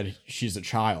understand that she's a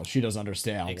child. She doesn't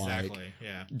understand. Exactly. Like,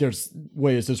 yeah. There's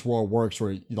ways this world works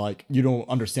where like you don't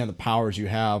understand the powers you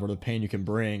have or the pain you can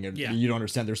bring, and you don't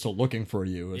understand they're still looking for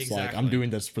you. It's like I'm doing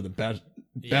this for the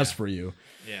best for you.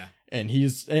 Yeah. And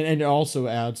he's and it also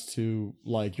adds to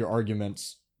like your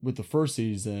arguments with the first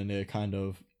season. It kind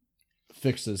of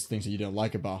fixes things that you didn't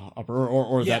like about Hopper,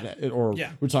 or we're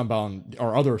talking about in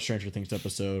our other Stranger Things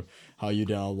episode how you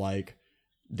don't like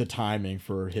the timing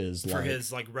for his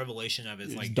revelation of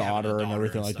his like daughter and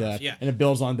everything like that. Yeah. And it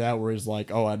builds on that where he's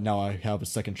like, oh, now I have a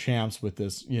second chance with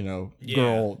this,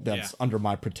 girl that's under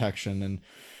my protection and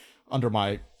under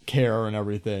my care and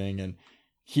everything. And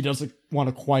he doesn't want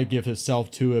to quite give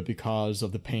himself to it because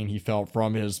of the pain he felt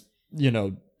from his,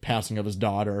 passing of his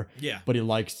daughter. Yeah. But he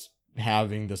likes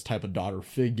having this type of daughter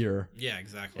figure. Yeah,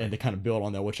 exactly. And they kind of build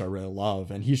on that, which I really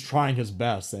love. And he's trying his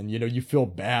best. And, you feel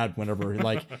bad whenever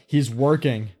like he's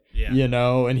working,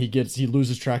 and he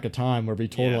loses track of time wherever he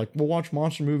told her like, we'll watch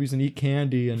monster movies and eat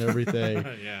candy and everything.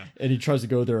 Yeah. And he tries to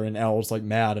go there and Elle's like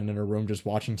mad and in her room just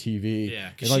watching TV. Yeah.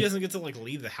 Because she doesn't get to like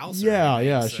leave the house.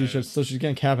 Yeah. So. She's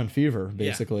getting cabin fever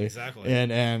basically. Yeah, exactly.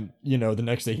 And the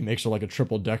next day he makes her like a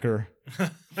triple decker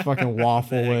fucking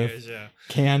waffle with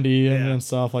candy and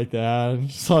stuff like that. And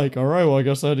it's like, all right, well, I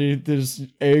guess I'd eat this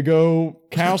Eggo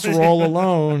casserole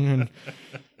alone. And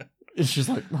it's just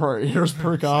like, all right, here's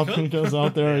Perk up, and he goes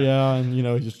out there, and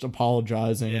he's just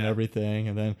apologizing and everything,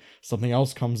 and then something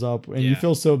else comes up, and you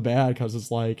feel so bad because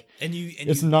it's like,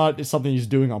 it's not something he's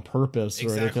doing on purpose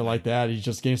or anything like that. He's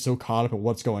just getting so caught up in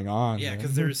what's going on. Yeah,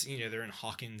 because there's they're in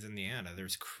Hawkins, Indiana.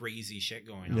 There's crazy shit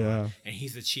going on, and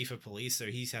he's the chief of police, so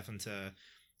he's having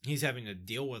to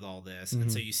deal with all this,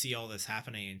 and so you see all this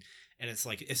happening. And it's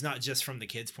like, it's not just from the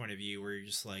kid's point of view where you're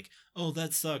just like, oh,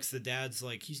 that sucks. The dad's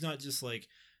like, he's not just like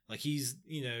he's,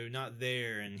 not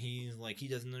there and he's like, he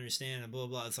doesn't understand and blah,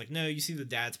 blah, blah. It's like, no, you see the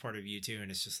dad's part of you too. And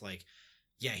it's just like,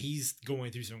 yeah, he's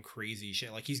going through some crazy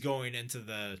shit. Like he's going into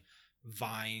the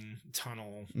vine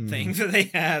tunnel thing that they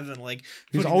have and like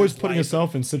he's always putting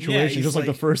himself in situations just like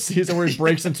the first season where he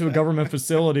breaks into a government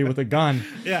facility with a gun.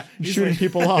 Yeah. Shooting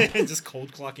people up. Just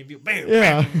cold clocking people. Bam,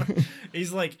 yeah. Bam.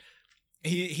 He's like,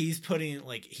 he's putting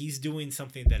like, he's doing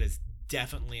something that is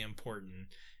definitely important.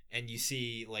 And you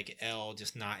see like Elle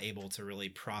just not able to really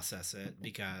process it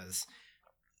because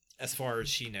as far as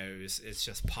she knows, it's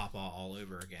just Papa all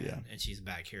over again. Yeah. And she's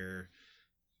back here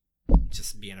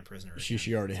just being a prisoner.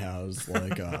 She already has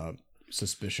like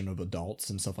suspicion of adults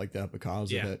and stuff like that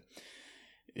because of it.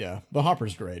 Yeah, but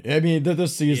Hopper's great. I mean,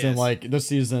 this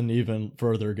season even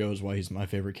further goes why he's my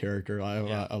favorite character.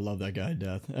 I love that guy to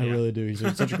death. I really do. He's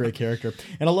such a great character.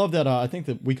 And I love that, I think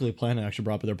the Weekly Planet actually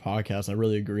brought up their podcast. I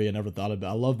really agree. I never thought of it.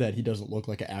 I love that he doesn't look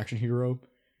like an action hero.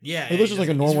 Yeah. He looks just like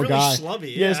a normal guy.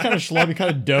 Schlubby, yeah, he's kind of schlubby,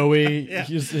 kind of doughy.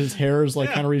 His hair is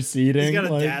like kind of receding. He's got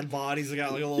a like, dad bod. He's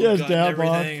got like a little gut and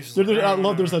everything. I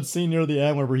love there's that scene near the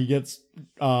end where he gets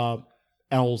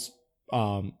Elle's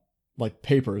like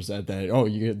papers that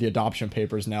you get the adoption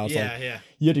papers now. It's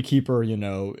you had to keep her,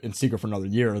 in secret for another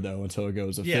year though until it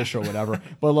goes official or whatever.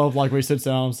 But I love like when he sits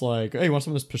down, it's like, hey, you want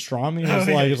some of this pastrami?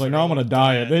 And he's like, no, I'm gonna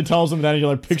diet. And he tells him that, and he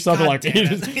like picks up and like he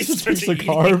just takes the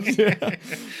carbs.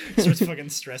 Starts fucking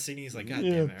stressing. He's like, God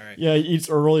damn it, all right. Yeah, he eats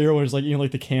earlier when he's like eating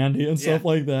like the candy and stuff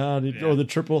like that. Or the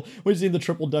triple when he's eating the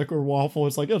triple decker waffle,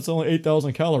 it's like, it's only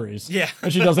 8,000 calories. Yeah.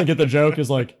 And she doesn't get the joke, is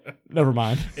like, never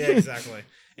mind. Yeah, exactly.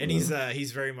 And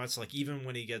he's very much like, even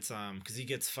when he gets because he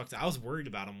gets fucked up. I was worried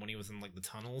about him when he was in like the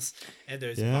tunnels and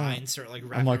those vines start like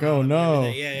wrapping. I'm like, oh no.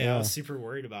 Yeah, I was super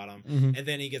worried about him. Mm-hmm. And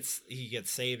then he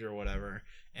gets saved or whatever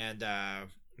and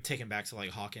taken back to like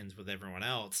Hawkins with everyone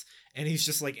else, and he's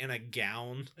just like in a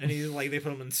gown, and he's like, they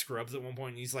put him in scrubs at one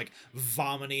point, and he's like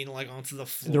vomiting like onto the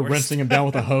floor. They're rinsing him down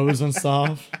with a hose and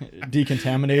stuff,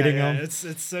 decontaminating him.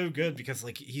 It's so good because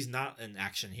like he's not an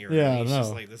action hero. He's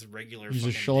just like this regular. He's a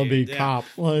schlubby cop,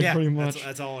 pretty much.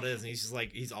 That's all it is. And he's just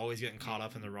like, he's always getting caught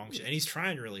up in the wrong shit, and he's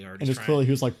trying really hard. And it's clearly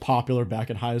he was like popular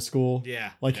back in high school.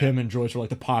 Yeah, like him and Joyce were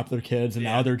like the popular kids, and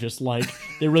now they're just like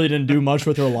they really didn't do much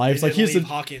with their lives. Like he's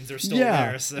Hawkins, they're still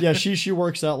there. So. Yeah, she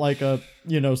works at like a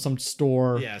some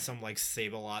store. Yeah, some like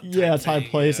Save-A-Lot type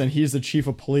place, and he's the chief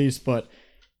of police, but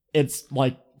it's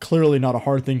like clearly not a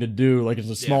hard thing to do. Like it's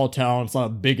a small town, it's not a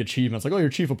big achievement. It's like, oh, you're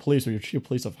chief of police, or you're chief of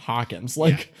police of Hawkins.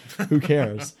 Like who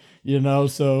cares?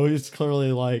 So he's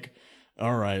clearly like,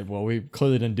 all right, well, we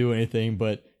clearly didn't do anything,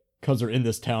 but because they're in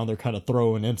this town, they're kind of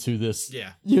thrown into this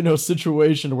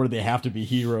situation where they have to be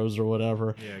heroes or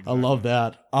whatever. Yeah, exactly. I love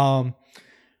that.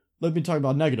 let me talk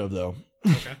about negative though.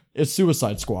 Okay. It's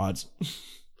Suicide Squads.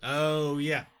 Oh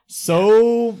yeah.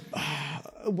 So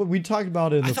we talked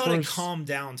about it in I the thought first it calmed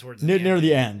down towards near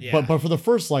the end, Yeah. but for the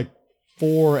first like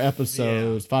 5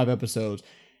 episodes,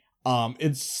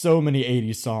 it's so many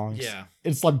 80s songs. Yeah.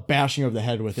 It's like bashing over the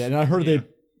head with it. And I heard Yeah. they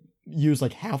use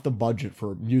like half the budget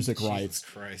for music Jesus rights.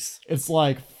 Christ. It's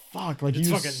like fuck, like It's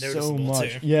you fucking use so noticeable,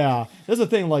 much. too. Yeah, that's the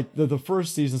thing. Like the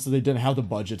first season, so they didn't have the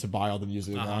budget to buy all the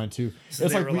music they wanted to. So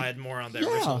it's they like relied more on the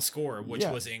original score, which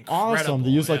was incredible. awesome. They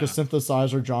used like a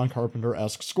synthesizer, John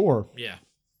Carpenter-esque score. Yeah.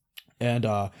 And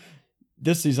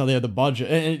this season they had the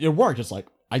budget, and it worked. It's like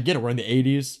I get it. We're in the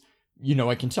 80s. You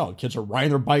know, I can tell kids are riding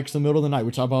their bikes in the middle of the night.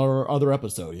 We talked about our other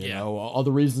episode, you know, all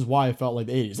the reasons why it felt like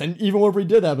the 80s. And even when we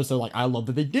did that episode, like, I love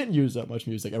that they didn't use that much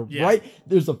music. And right,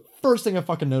 there's the first thing I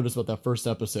fucking noticed about that first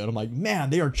episode. I'm like,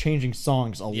 man, they are changing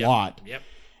songs a lot. Yep.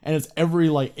 And it's every,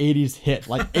 like, 80s hit.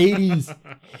 Like, 80s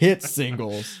hit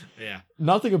singles. Yeah.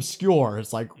 Nothing obscure.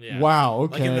 It's like, wow,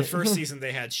 okay. Like in the first season,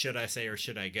 they had "Should I Say or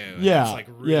Should I Go?" And Yeah, it's like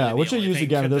really which they use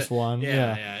again in this one.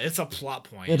 Yeah, it's a plot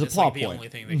point. It's a plot like point. The only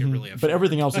thing they could really afford. But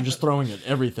everything else, they're just throwing at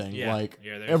everything. Yeah. Like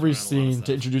Yeah, every they're throwing a lot of scene to stuff.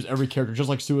 introduce every character, just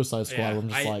like Suicide Squad. Yeah, I'm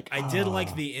just like, I did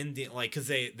like the ending, like because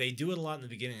they do it a lot in the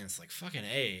beginning. And it's like fucking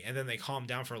A, and then they calm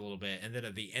down for a little bit, and then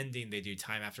at the ending they do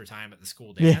Time After Time at the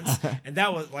school dance, and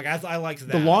that was like I liked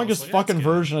that. the longest fucking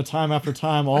version of Time After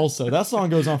Time. Also, that song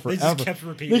goes on They forever. just kept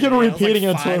repeating. They kept repeating it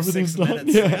like until 5, everything's 6 done.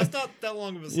 minutes. Yeah. That's not that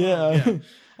long of a song. Yeah.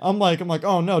 I'm like,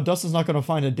 oh no, Dustin's not gonna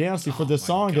find a dance before this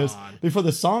song is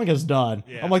done.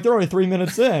 Yeah. I'm like, they're already 3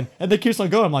 minutes in, and they keep on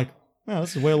going. I'm like, man,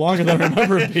 this is way longer than I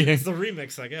remember it being. It's the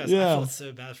remix, I guess. Yeah. I felt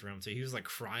so bad for him too. He was like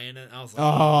crying, and I was like,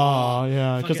 Oh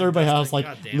yeah, because fucking everybody has Dustin, like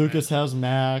goddamn Lucas it. has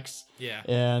Max. Yeah.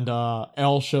 And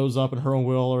Elle shows up, and her and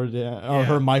Will or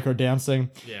her and Mike are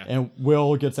dancing. Yeah. And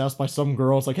Will gets asked by some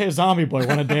girl, it's like, "Hey, zombie boy,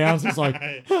 want to dance?" He's like,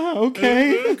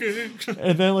 "Okay." Okay.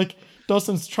 And then like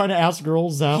Dustin's trying to ask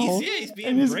girls out. He's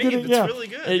being brave. It's really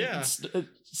good. And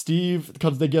Steve,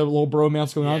 because they get a little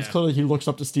bromance going on, it's clearly he looks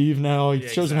up to Steve now. He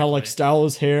shows him how to like style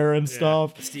his hair and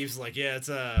stuff. Steve's like, it's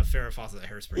a Farrah Fawcett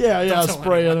hairspray. Yeah,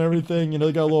 spray and everything. You know,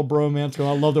 they got a little bromance going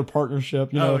on. I love their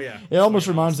partnership. You know, it almost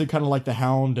reminds me kind of like the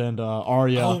Hound and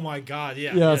Arya. Oh my god,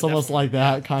 yeah. Yeah, it's almost like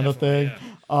that kind of thing.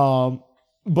 Yeah.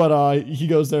 But he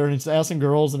goes there and he's asking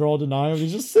girls and they're all denying him.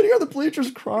 He's just sitting on the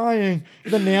bleachers crying.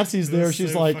 And then Nancy's there.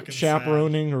 She's like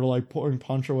chaperoning or like pouring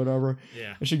punch or whatever.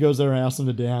 Yeah. And she goes there and asks him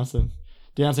to dance. And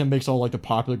dancing makes all like the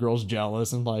popular girls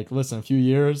jealous. And like, listen, a few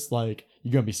years, like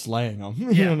you're gonna be slaying them.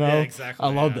 You know? Yeah, exactly.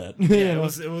 I love that. Yeah,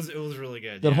 it was really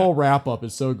good. That whole wrap up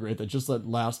is so great that just that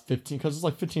last 15, because it's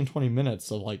like 15-20 minutes.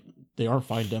 So like they aren't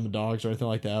fighting demo dogs or anything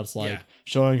like that. It's like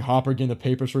showing Hopper getting the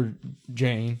papers for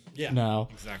Jane now.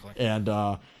 Exactly.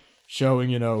 And showing,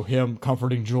 you know, him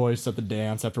comforting Joyce at the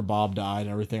dance after Bob died and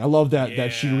everything. I love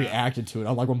that she reacted to it.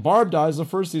 I'm like, when Barb dies the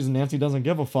first season, Nancy doesn't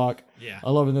give a fuck. Yeah. I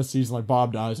love in this season, like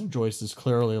Bob dies and Joyce is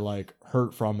clearly like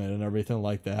hurt from it and everything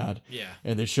like that. Yeah.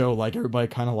 And they show like everybody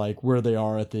kind of like where they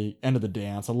are at the end of the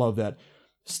dance. I love that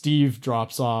Steve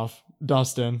drops off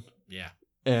Dustin. Yeah.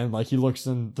 And like he looks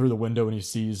in through the window and he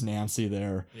sees Nancy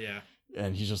there. Yeah.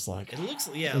 And he's just like, it looks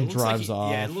drives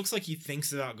off. Yeah, it looks like he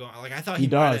thinks about going. Like I thought he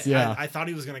does. Yeah, I thought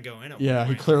he was gonna go in. Yeah,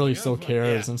 he clearly still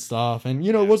cares and stuff. And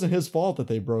you know, it wasn't his fault that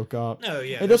they broke up. No,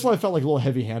 yeah. And that's why I felt like a little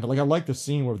heavy-handed. Like I like the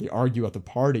scene where they argue at the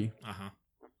party.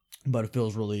 But it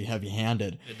feels really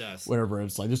heavy-handed. It does. Whenever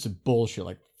it's like, this is bullshit.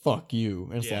 Like fuck you.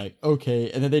 And it's like,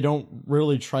 okay. And then they don't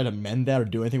really try to mend that or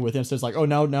do anything with it. So it's like, oh,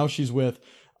 now she's with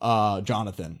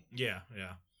Jonathan. Yeah.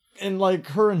 And like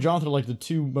her and Jonathan are like the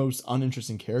two most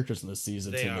uninteresting characters in this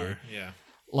season to me. Yeah.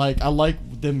 Like I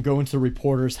like them going to the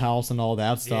reporter's house and all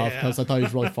that stuff because I thought he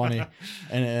was really funny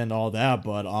and all that.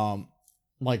 But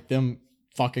like them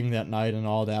fucking that night and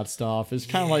all that stuff is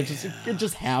kind of like it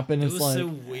just happened. It's like so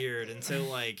weird and so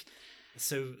like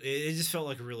it just felt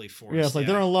like really forced. Yeah, it's like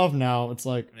they're in love now. It's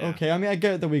like okay. I mean, I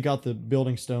get that we got the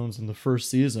building stones in the first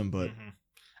season, but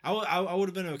I would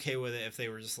have been okay with it if they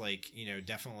were just like, you know,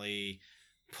 definitely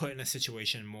put in a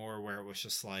situation more where it was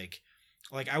just like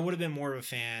I would have been more of a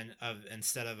fan of,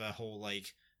 instead of a whole like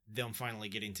them finally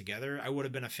getting together, I would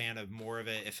have been a fan of more of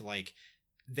it if like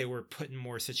they were put in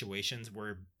more situations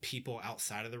where people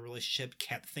outside of the relationship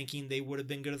kept thinking they would have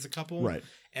been good as a couple, right?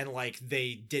 And like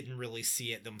they didn't really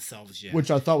see it themselves yet,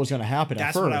 which I thought was going to happen.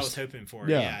 That's at first. What I was hoping for.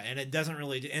 Yeah, and it doesn't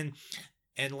really.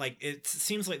 And like it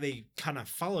seems like they kind of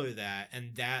follow that,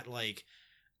 and that like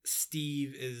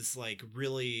Steve is like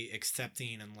really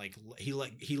accepting and like he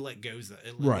let goes of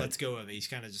it, lets go of it. He's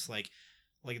kind of just like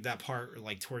that part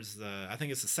like towards the, I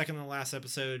think it's the second to last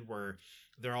episode where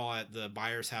they're all at the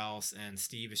buyer's house and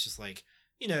Steve is just like,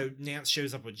 you know, Nance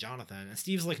shows up with Jonathan, and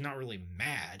Steve's like not really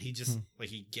mad. He just like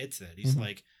he gets it. He's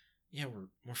like, yeah,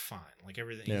 we're fine. Like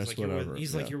everything. Yeah, He's like whatever.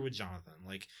 He's like, you're with Jonathan.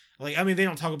 Like I mean, they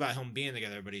don't talk about him being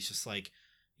together, but he's like,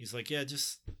 yeah,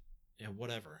 just yeah,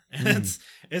 whatever. And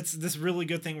it's this really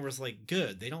good thing where it's like,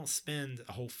 good. They don't spend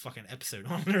a whole fucking episode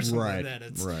on it or something like that.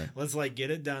 It's let's like get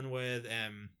it done with,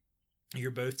 and you're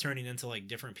both turning into like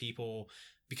different people,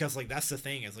 because like that's the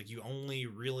thing, is like you only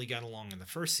really got along in the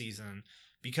first season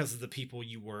because of the people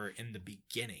you were in the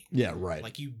beginning. Yeah, right.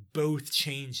 Like you both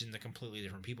changed into completely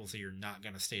different people, so you're not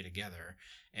going to stay together.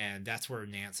 And that's where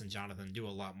Nance and Jonathan do a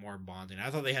lot more bonding.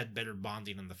 I thought they had better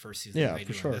bonding in the first season than they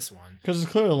do in this one. Because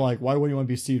it's clearly like, why would you want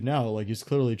to be Steve now? Like, he's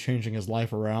clearly changing his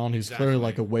life around. He's clearly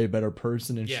like a way better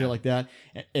person and shit like that.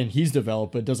 And he's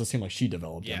developed, but it doesn't seem like she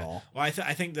developed at all. Well, I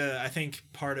think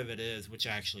part of it is, which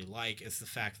I actually like, is the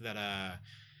fact that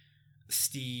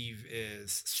Steve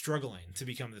is struggling to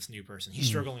become this new person. He's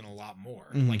struggling a lot more.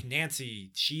 Like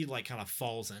Nancy, she like kind of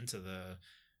falls into the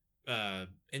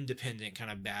independent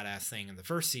kind of badass thing in the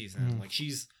first season. Like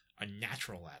she's a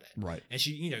natural at it, right? And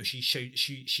she, you know,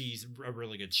 she's a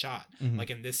really good shot. Like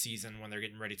in this season when they're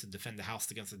getting ready to defend the house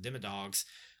against the Demodogs,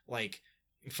 like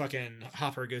fucking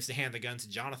Hopper goes to hand the gun to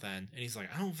Jonathan, and he's like,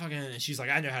 I don't fucking, and she's like,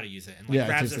 I know how to use it, and like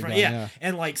grabs it from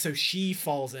and like, so she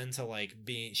falls into like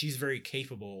being, she's very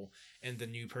capable in the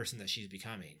new person that she's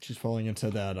becoming. She's falling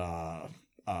into that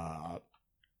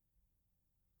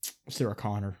Sarah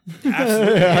Connor.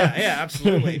 Absolutely. Yeah,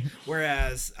 absolutely.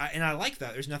 Whereas I like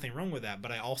that, there's nothing wrong with that,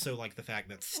 but I also like the fact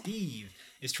that Steve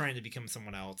is trying to become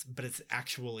someone else, but it's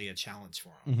actually a challenge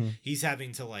for him. He's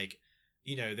having to like,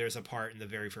 you know, there's a part in the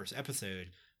very first episode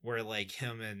where like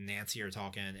him and Nancy are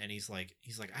talking, and he's like,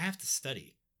 I have to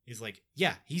study. He's like,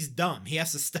 yeah, he's dumb. He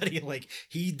has to study. Like,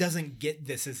 he doesn't get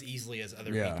this as easily as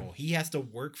other people. He has to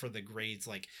work for the grades.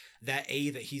 Like, that A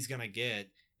that he's going to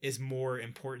get is more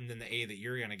important than the A that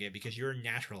you're going to get, because you're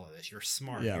natural at this. You're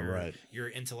smart. You're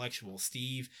intellectual.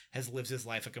 Steve has lived his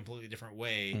life a completely different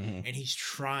way, and he's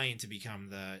trying to become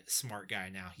the smart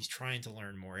guy now. He's trying to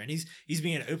learn more, and he's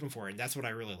being open for it. And that's what I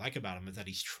really like about him, is that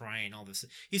he's trying all this.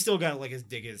 He's still got like his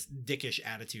dickish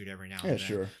attitude every now and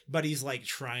then. But he's like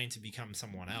trying to become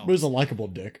someone else. But he's a likable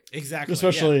dick. Exactly.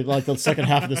 Especially like the second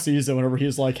half of the season, whenever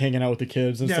he's like hanging out with the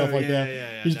kids and stuff like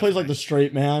that. He plays like the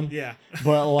straight man. Yeah.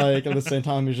 But like at the same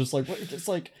time, he's just like, what? It's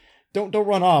like, don't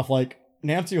run off. Like,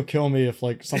 Nancy will kill me if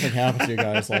like something happens to you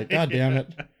guys. Like, god damn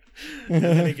it. And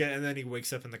then he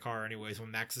wakes up in the car anyways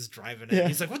when Max is driving it.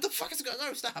 He's like, what the fuck is going on?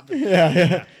 No, stop.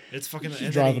 Yeah. It's fucking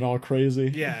driving all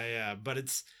crazy. Yeah. But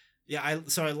it's I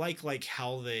like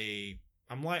how they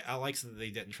I like that they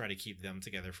didn't try to keep them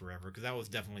together forever, because that was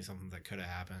definitely something that could have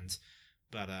happened.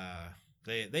 But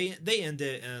they end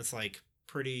it, and it's like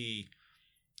pretty,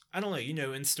 I don't know, you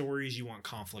know, in stories you want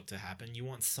conflict to happen, you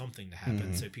want something to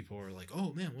happen, so people are like,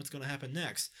 oh man, what's going to happen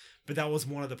next? But that was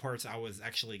one of the parts I was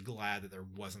actually glad that there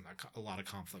wasn't a lot of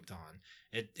conflict on.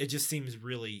 It just seems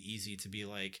really easy to be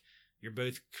like, you're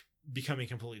both becoming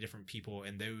completely different people,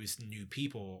 and those new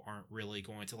people aren't really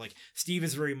going to, like, Steve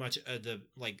is very much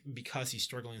because he's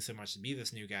struggling so much to be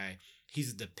this new guy,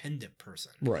 he's a dependent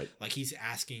person, right? Like, he's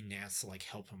asking Nance to like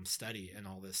help him study and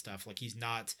all this stuff. Like, he's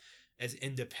not as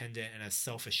independent and as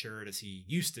self-assured as he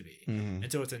used to be.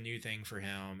 And so it's a new thing for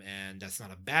him, and that's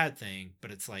not a bad thing, but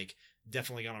it's like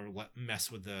definitely gonna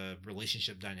mess with the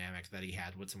relationship dynamic that he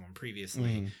had with someone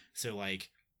previously. So like,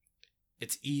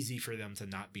 it's easy for them to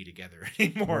not be together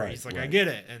anymore. He's like, I get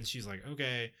it. And she's like,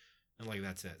 okay. And like,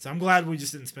 that's it. So I'm glad we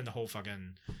just didn't spend the whole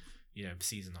fucking, you know,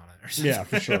 season on it or something. Yeah,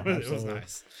 for sure. It was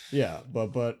nice. Yeah.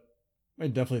 But I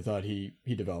definitely thought he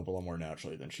developed a lot more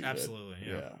naturally than she did. Absolutely.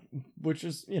 Yeah. Which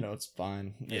is, you know, it's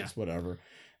fine. Yeah. It's whatever.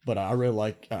 But I really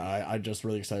like, I'm just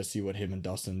really excited to see what him and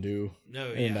Dustin do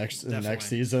in the next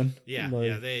season. Yeah.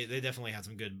 Like, They definitely had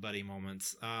some good buddy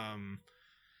moments.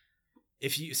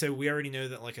 So we already know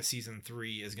that like a season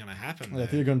 3 is going to happen. I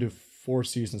think they're going to do 4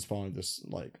 seasons following this,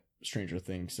 like, Stranger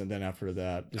Things, and then after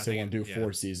that, if they want to do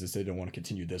 4 seasons, they don't want to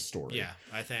continue this story. Yeah,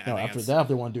 I think after that, if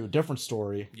they want to do a different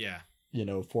story, you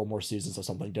know, 4 more seasons of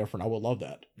something different, I would love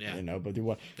that. Yeah, you know, but do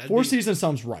what? 4 seasons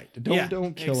sounds right.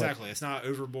 Don't kill exactly. It's not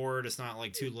overboard. It's not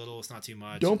like too little. It's not too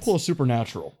much. Don't pull a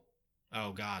Supernatural.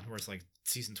 Oh God, where it's like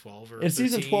season 12 or it's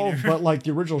season 12, but like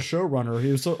the original showrunner, he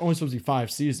was only supposed to be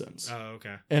 5 seasons. Oh,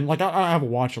 okay. And like I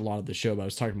haven't watched a lot of the show, but I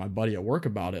was talking to my buddy at work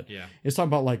about it. Yeah, it's talking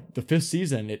about like the 5th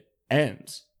season, it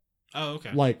ends. Oh,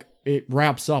 okay. Like it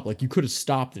wraps up. Like you could have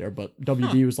stopped there, but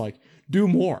WB was like, do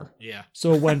more. Yeah.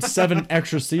 So when 7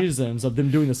 extra seasons of them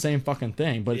doing the same fucking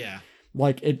thing, but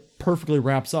like it perfectly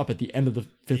wraps up at the end of the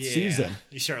fifth season.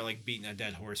 You start like beating a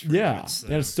dead horse. And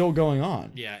it's still going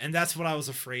on. Yeah, and that's what I was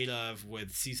afraid of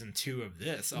with season 2 of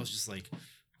this. I was just like,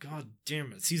 God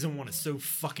damn it! Season 1 is so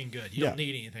fucking good. You don't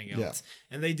need anything else.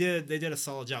 And they did a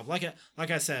solid job. Like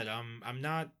I said, I'm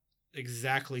not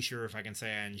exactly sure if I can say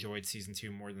I enjoyed season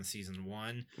 2 more than season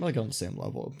 1. Like on the same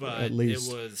level, but at least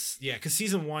it was because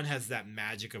season 1 has that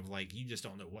magic of like you just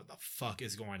don't know what the fuck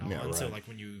is going on. So like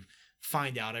when you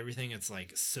find out everything, it's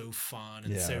like so fun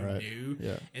and new.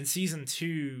 And season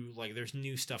 2, like there's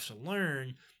new stuff to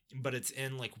learn, but it's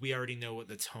in like we already know what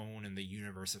the tone and the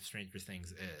universe of Stranger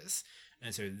Things is.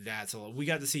 And so we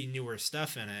got to see newer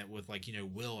stuff in it with like,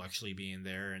 Will actually being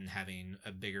there and having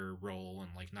a bigger role and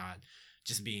like not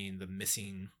just being the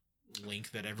missing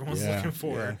link that everyone's looking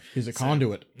for. Yeah. He's a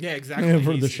conduit. Yeah, exactly.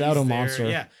 For the shadow monster.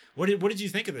 Yeah. What did you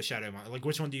think of the shadow monster? Like,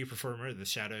 which one do you prefer more, the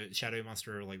shadow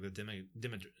monster or like the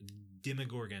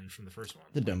Demogorgon from the first one?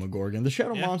 The Demogorgon. The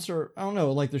shadow monster, I don't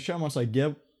know. Like the shadow monster, I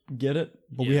get it,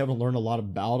 but we haven't learned a lot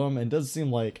about him. And it doesn't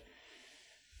seem like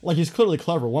he's clearly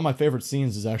clever. One of my favorite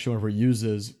scenes is actually whenever he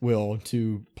uses Will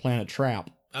to plant a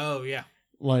trap. Oh yeah.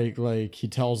 Like he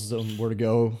tells them where to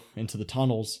go into the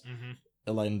tunnels. Mm-hmm.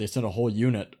 And they send a whole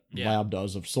unit, lab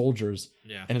does, of soldiers.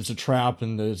 Yeah. And it's a trap,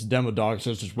 and there's demo dogs,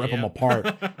 so it's just rip them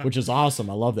apart, which is awesome.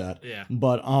 I love that. Yeah.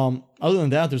 But other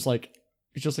than that, there's like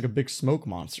it's just like a big smoke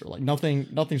monster. Like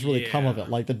nothing's really come of it.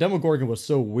 Like the Demogorgon was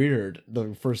so weird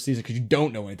the first season because you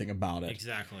don't know anything about it.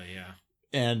 Exactly. Yeah.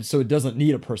 And so it doesn't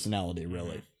need a personality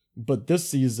really. Mm-hmm. But this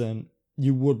season,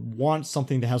 you would want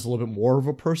something that has a little bit more of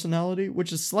a personality,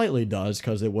 which it slightly does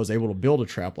because it was able to build a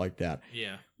trap like that.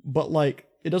 Yeah. But like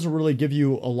it doesn't really give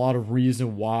you a lot of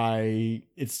reason why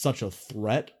it's such a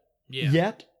threat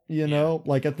yet.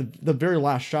 Like at the very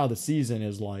last shot of the season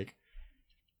is like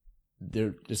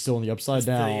they're still in the upside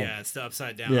down. It's the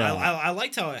upside down. Yeah. I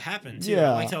liked how it happened too.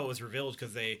 I liked how it was revealed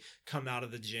because they come out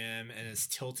of the gym and it's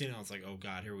tilting and I was like, oh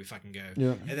god, here we fucking go.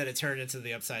 Yeah. And then it turned into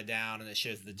the upside down and it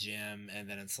shows the gym and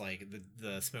then it's like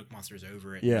the smoke monster's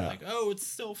over it. Yeah. And like, oh, it's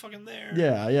still fucking there.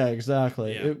 Yeah,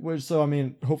 exactly. Yeah. It was so I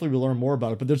mean, hopefully we learn more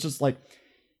about it, but there's just like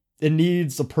it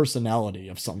needs a personality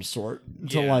of some sort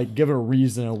to like give it a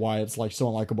reason why it's like so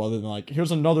unlikable other than like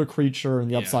here's another creature in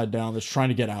the upside down that's trying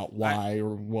to get out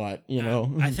or what,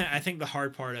 I think the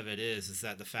hard part of it is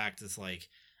that the fact is like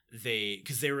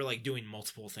because they were like doing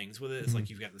multiple things with it. It's like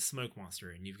you've got the smoke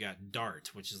monster and you've got Dart,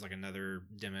 which is like another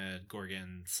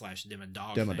Demogorgon /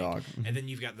 Demodog thing. And then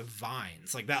you've got the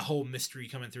vines, like that whole mystery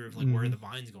coming through of like where are the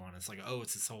vines going. It's like, oh,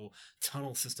 it's this whole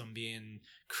tunnel system being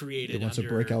created. It wants to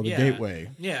break out the gateway.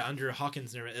 Yeah, under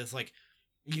Hawkins. It's like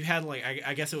you had like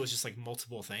I guess it was just like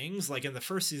multiple things. Like in the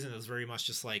first season, it was very much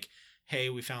just like, hey,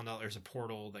 we found out there's a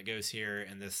portal that goes here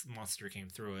and this monster came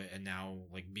through it and now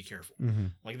like be careful.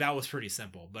 Like that was pretty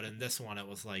simple. But in this one it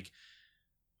was like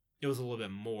it was a little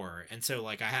bit more. And so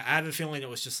like I had a feeling it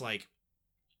was just like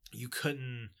you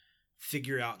couldn't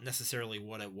figure out necessarily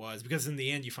what it was because in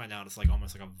the end you find out it's like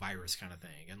almost like a virus kind of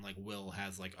thing and like Will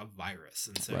has like a virus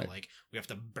and so like we have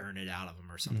to burn it out of him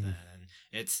or something and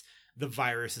it's the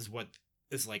virus is what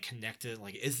is like connected.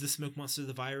 Like is the smoke monster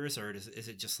the virus or is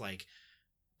it just like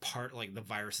part like the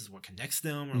virus is what connects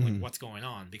them or like what's going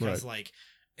on because like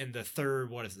in the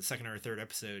second or third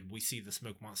episode we see the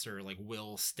smoke monster like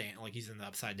Will stand like he's in the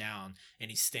upside down and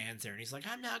he stands there and he's like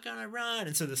I'm not gonna run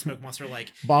and so the smoke monster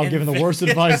like Bob giving the worst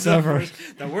advice ever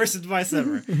the worst advice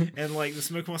ever and like the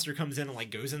smoke monster comes in and like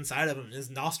goes inside of him in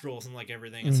his nostrils and like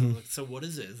everything and so what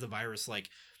is it? Is the virus like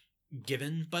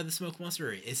given by the smoke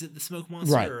monster or is it the smoke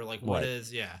monster or like what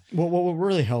is what would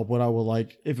really help what I would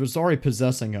like if it was already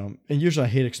possessing him and usually I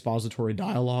hate expository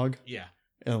dialogue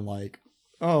and like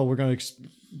oh we're gonna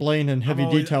explain in heavy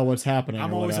detail what's happening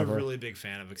I'm or always whatever. a really big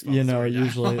fan of expository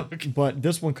usually dialogue. But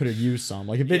this one could have used some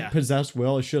like if it possessed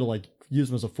Will it should have like used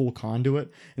him as a full conduit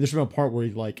and there should be a part where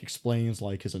he like explains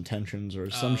like his intentions or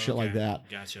some shit like that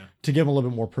to give him a little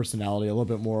bit more personality a little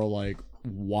bit more like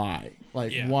why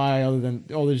other than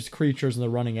they're just creatures and they're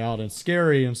running out and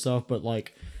scary and stuff but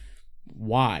like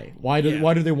why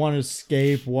do they want to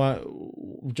escape what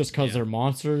just because they're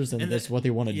monsters and that's what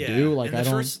they want to do like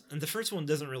and the first one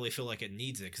doesn't really feel like it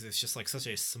needs it because it's just like such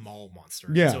a small monster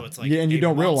so it's like and you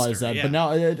don't realize that but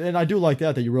now and I do like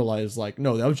that you realize like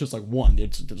no that was just like one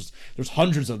there's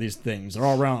hundreds of these things they're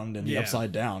all around and the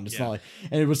upside down it's not like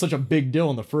and it was such a big deal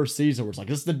in the first season where it's like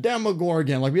it's the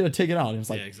Demogorgon like we had to take it out and it's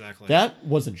like exactly that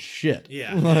wasn't shit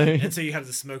and so you have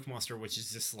the smoke monster which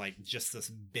is just this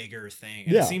bigger thing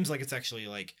and it seems like it's actually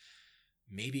like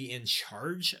maybe in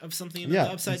charge of something in Yeah,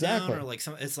 the Upside exactly. Down, or like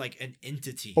it's like an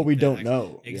entity. But we that don't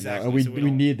know. exactly. And we, So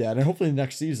we need that. And hopefully the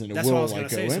next season it that's what I will was like gonna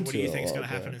go say. into So what do you think is a gonna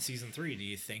little happen bit. in season 3? Do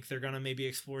you think they're gonna maybe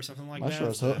explore something like I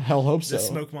that? sure The- hell hope so. The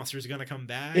smoke monster is gonna come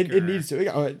back. It or- needs to.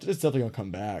 It's definitely gonna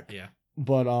come back. Yeah.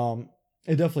 But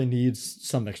it definitely needs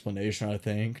some explanation, I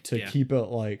think, to Yeah. keep it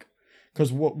like,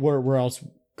 because where else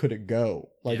could it go?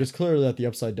 Like, Yeah. it's clear that the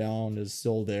Upside Down is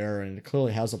still there, and it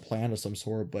clearly has a plan of some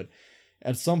sort. But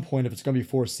at some point, if it's gonna be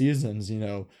 4 seasons, you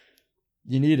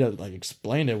need to like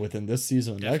explain it within this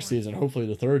season, and next Definitely. season, hopefully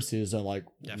the 3rd season, like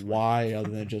Definitely. why, other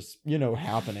than just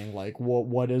happening. Like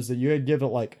what is it? You had give it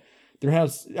like there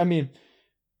has. I mean,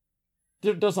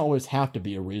 there doesn't always have to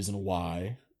be a reason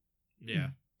why, Yeah.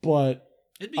 but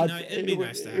It'd be nice. It'd be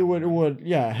nice to have. it would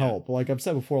help. Like I've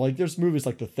said before, like there's movies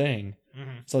like The Thing,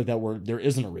 Mm-hmm. it's like that where there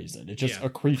isn't a reason. It's just Yeah. a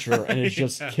creature and it's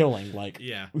just Yeah. killing. Like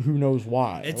Yeah. who knows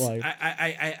why? It's like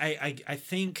I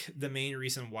think the main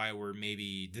reason why we're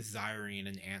maybe desiring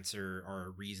an answer or a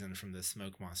reason from the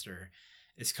smoke monster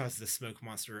is because the smoke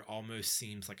monster almost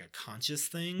seems like a conscious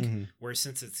thing, mhm. where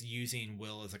since it's using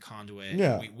Will as a conduit,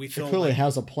 Yeah, we it feel clearly like,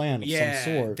 has a plan of yeah,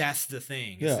 some sort. that's the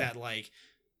thing. Yeah. Is that like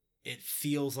it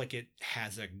feels like it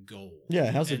has a goal. Yeah,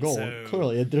 it has a And goal. so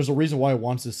Clearly, there's a reason why it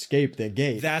wants to escape the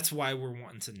gate. that's why we're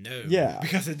wanting to know. Yeah.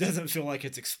 Because it doesn't feel like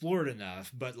it's explored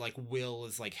enough, but like Will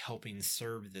is like helping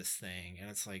serve this thing. And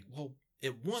it's like, well,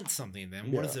 it wants something then.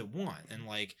 What Yeah. does it want? And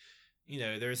like,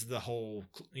 there's the whole,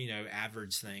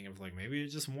 average thing of like, maybe it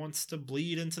just wants to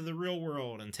bleed into the real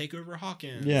world and take over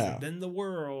Hawkins. Yeah. And then the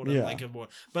world. Yeah. And like,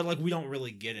 but like, we don't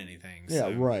really get anything. Yeah,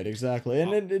 So. right, exactly.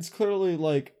 And Oh. it's clearly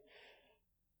like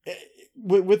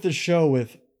with the show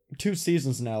with 2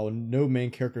 seasons now and no main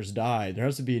characters died, there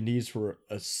has to be a need for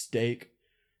a stake.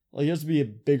 Like, there has to be a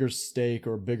bigger stake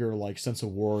or a bigger like sense of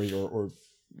worry or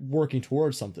working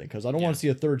towards something. Because I don't want Yeah. to see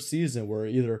a 3rd season where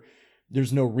either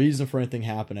there's no reason for anything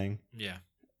happening, Yeah.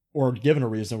 or given a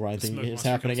reason where anything Smoke is monster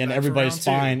happening, comes and back for everybody's round 2.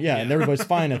 fine. Yeah, and Yeah. everybody's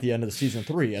fine at the end of the season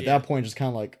 3. At Yeah. that point, just kind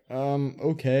of like,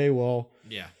 okay, well,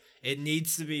 Yeah. It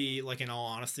needs to be, like, in all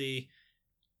honesty,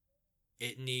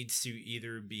 it needs to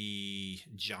either be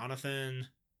Jonathan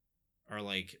or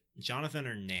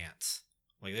Nance.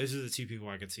 Like, those are the 2 people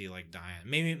I could see, like, dying.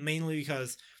 Mainly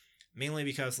because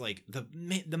like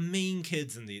the main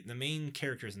kids in the main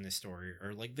characters in this story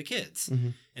are like the kids.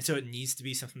 mhm. And so it needs to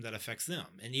be something that affects them.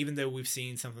 And even though we've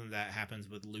seen something that happens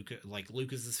with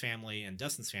Lucas's family and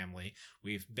Dustin's family,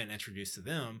 we've been introduced to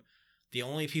them. The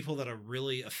only people that are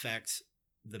really affect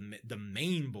the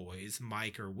main boys,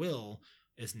 Mike or Will,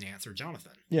 is Nance or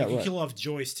Jonathan. Yeah, you can right. kill off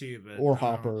Joyce too, but Or I don't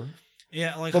know. Hopper.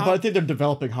 Yeah, like But I think they're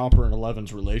developing Hopper and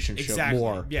Eleven's relationship exactly.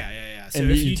 more. Yeah. So And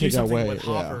if you you do take that something away, with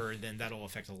yeah. Hopper, then that'll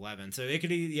affect 11. So it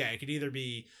could either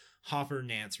be Hopper,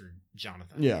 Nance, or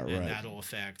Jonathan. Yeah, and right. that'll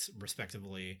affect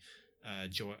respectively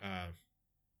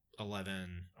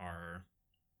 11 or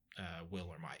Will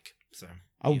or Mike. So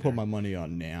I would put either. my money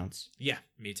on Nance. Yeah,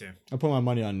 me too. I put my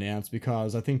money on Nance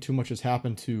because I think too much has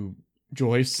happened to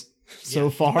Joyce so Yeah.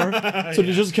 far. So to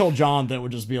Yeah. just kill John, that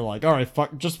would just be like, all right,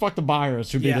 fuck the buyers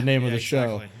should be Yeah, the name of yeah, the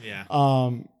show. exactly.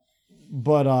 Yeah,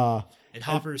 But and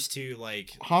Hopper's too,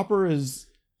 like. Hopper is,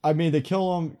 I mean, they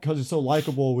kill him because he's so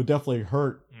likable, would definitely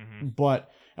hurt. Mhm. But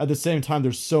at the same time,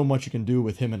 there's so much you can do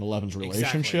with him and Eleven's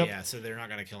relationship. Exactly, yeah, so they're not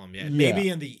gonna kill him yet. Yeah. Maybe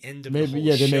in the end of Maybe, the whole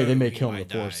yeah, show, they may he kill him in might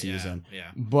the 4th die. season.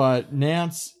 Yeah. But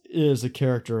Nance is a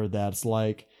character that's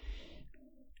like,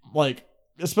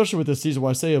 especially with this season, what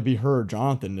I say it'll be her or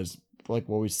Jonathan is like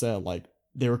what we said, like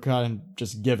they were kind of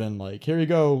just given, like, here you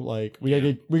go, like we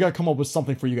gotta come up with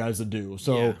something for you guys to do.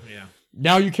 So yeah.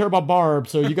 now you care about Barb,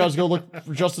 so you guys go look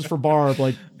for justice for Barb,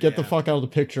 like get the Yeah. fuck out of the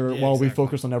picture Yeah, while we exactly.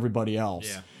 focus on everybody else.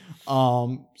 Yeah.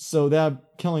 So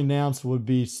that killing Nance would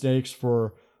be stakes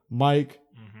for Mike.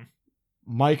 Mm-hmm.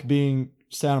 Mike being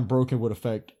sad and broken would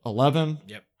affect 11.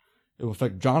 Yep. It would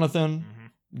affect Jonathan.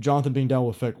 Mm-hmm. Jonathan being down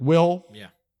would affect Will. Yeah.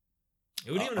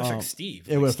 It would even affect Steve.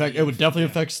 It would affect. It would definitely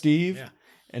affect Steve. Yeah.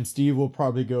 And Steve will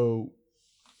probably go,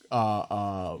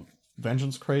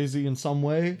 vengeance crazy in some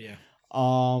way. Yeah.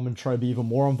 And try to be even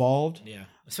more involved. Yeah.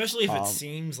 Especially if it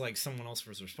seems like someone else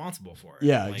was responsible for it.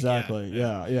 Yeah, Like, exactly.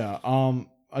 Yeah.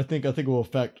 I think it will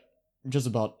affect just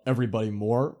about everybody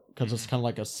more because it's kind of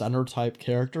like a center type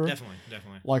character. Definitely.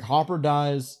 Like Hopper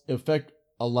dies, it affect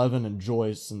 11 and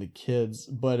Joyce and the kids,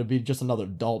 but it'd be just another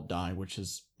adult dying, which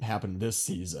has happened this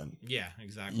season. Yeah,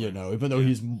 exactly. You know, even though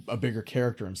he's a bigger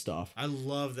character and stuff. I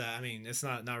love that. I mean, it's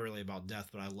not really about death,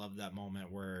 but I love that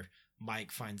moment where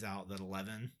Mike finds out that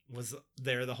 11 was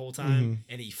there the whole time,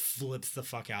 and he flips the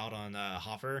fuck out on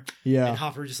Hopper. Yeah, and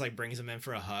Hopper just like brings him in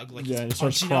for a hug, like yeah, he's and he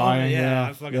starts punching crying. him. Yeah,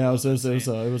 I fucking yeah, love that scene.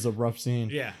 it was a rough scene.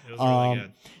 Yeah, it was really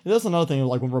good. That's another thing.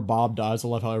 Like whenever Bob dies, I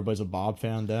love how everybody's a Bob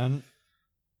fan. Then,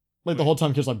 like the whole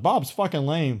time, kids like Bob's fucking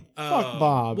lame. Fuck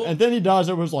Bob. Well, and then he dies.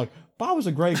 Everyone's like, Bob was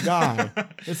a great guy.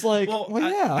 It's like, well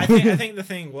yeah. I think the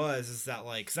thing is that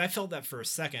like, because I felt that for a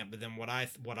second, but then what I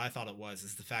thought it was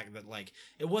is the fact that like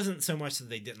it wasn't so much that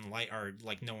they didn't like or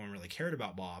like no one really cared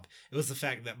about Bob. It was the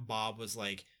fact that Bob was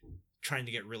like trying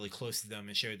to get really close to them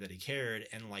and showed that he cared,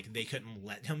 and like they couldn't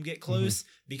let him get close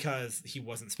because he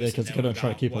wasn't supposed to know. Because he couldn't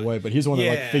try to keep what, away, but he's the one that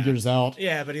like figures out.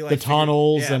 Yeah, but he like the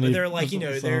tunnels and but they're like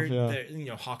they're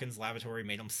yeah. Hawkins Laboratory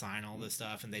made him sign all this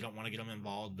stuff, and they don't want to get him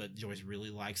involved, but Joyce really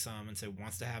likes him and so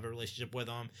wants to have a relationship with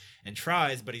him and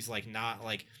tries, but he's like not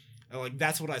like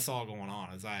that's what I saw going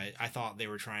on. Is I thought they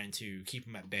were trying to keep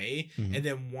him at bay, and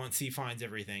then once he finds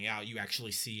everything out, you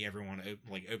actually see everyone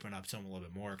open up to him a little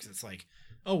bit more because it's like,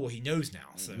 oh well, he knows now,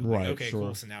 so right, okay, sure.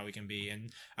 Cool. So now we can be,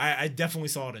 and I definitely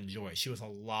saw it in Joyce. She was a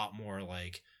lot more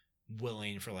like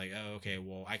willing for like, oh okay,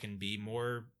 well I can be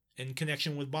more in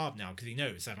connection with Bob now because he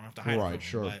knows I don't have to hide. Right,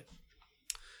 sure. But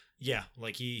yeah,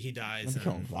 like he dies.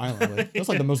 Violently. That's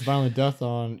like the most violent death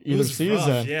on either season.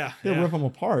 Rough, yeah, they rip him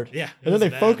apart. Yeah, and then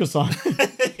they focus on.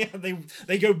 Yeah,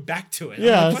 they go back to it.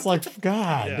 Yeah, it's like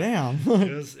God damn.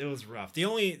 it was rough. The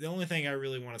only thing I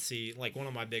really want to see, like one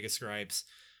of my biggest gripes,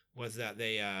 was that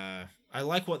they I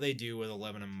like what they do with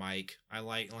 11 and Mike. I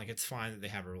like it's fine that they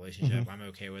have a relationship. I'm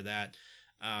okay with that.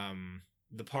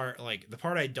 The part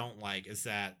I don't like is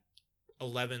that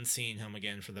 11 seeing him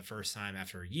again for the first time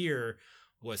after a year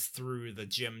was through the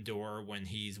gym door when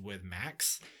he's with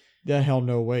Max. Yeah, hell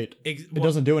no, wait. It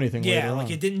doesn't do anything. Yeah,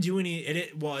 like it didn't do any.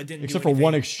 It didn't except do for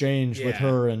one exchange with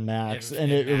her and Max,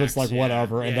 and it was like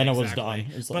whatever, and then it was done.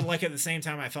 But like at the same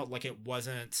time, I felt like it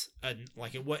wasn't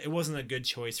it wasn't a good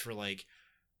choice for like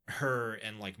her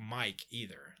and like Mike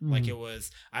either. Like it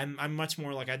was. I'm much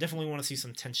more like I definitely want to see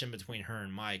some tension between her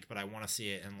and Mike, but I want to see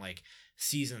it in like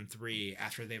season 3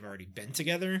 after they've already been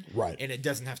together, right? And it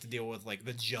doesn't have to deal with like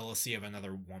the jealousy of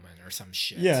another woman or some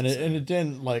shit. Yeah, and it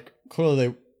didn't like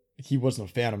clearly. He wasn't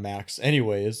a fan of Max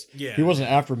anyways. Yeah. He wasn't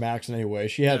after Max in any way.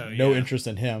 She had no interest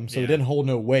in him. So it didn't hold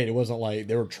no weight. It wasn't like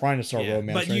they were trying to start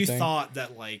romance but or you anything. thought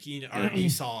that like, or you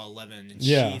saw 11 and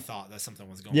Yeah. she thought that something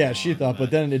was going on. Yeah, she thought, but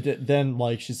then then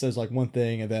like she says like one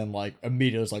thing and then like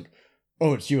immediately it's like,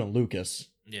 oh, it's you and Lucas.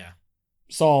 Yeah.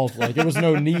 Solved. Like it was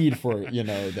no need for,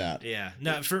 that. Yeah.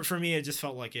 No, for me it just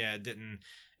felt like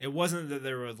it wasn't that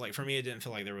there was like, for me it didn't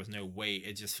feel like there was no weight.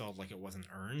 It just felt like it wasn't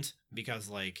earned because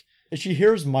like and she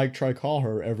hears Mike try to call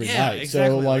her every night.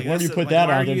 Exactly. So like when you put that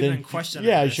on there, then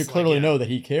you should clearly know that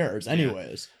he cares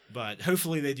anyways. But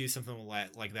hopefully they do something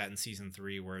like that in season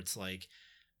 3 where it's like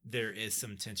there is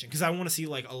some tension because I want to see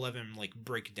like 11 like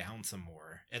break down some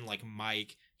more, and like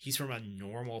Mike, he's from a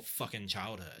normal fucking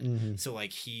childhood, so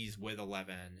like he's with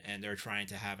 11 and they're trying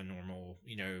to have a normal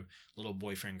little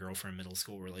boyfriend girlfriend middle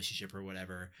school relationship or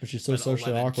whatever, but she's so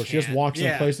socially awkward. She just walks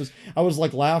in places. I was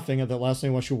like laughing at that last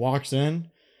thing when she walks in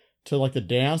to like the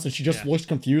dance and she just looks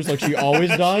confused like she always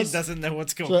does. She doesn't know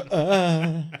what's going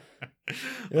on.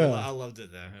 Yeah, I loved it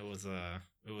though.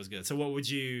 It was good. So what would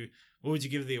you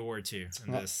give the award to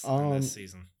in this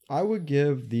season? I would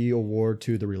give the award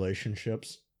to the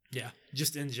relationships. Yeah,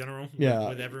 just in general.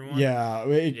 With everyone. Yeah,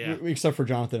 except for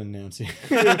Jonathan and Nancy.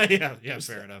 yeah,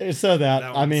 fair enough. So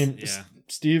I mean,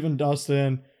 Steve and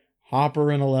Dustin, Hopper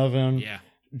and 11. Yeah.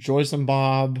 Joyce and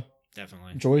Bob.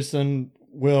 Definitely. Joyce and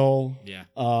Will. Yeah.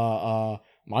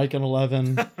 Mike and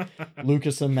 11.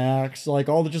 Lucas and Max. Like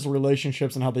all the just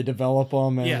relationships and how they develop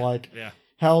them and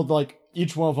how like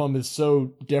each one of them is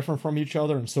so different from each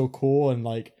other and so cool, and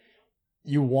like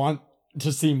you want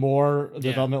to see more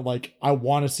development. Like I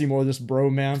want to see more of this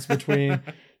bromance between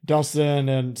Dustin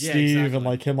and Steve, and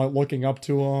like him like looking up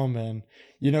to him, and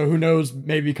who knows,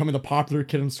 maybe becoming the popular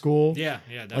kid in school. Yeah,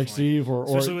 definitely. Like Steve or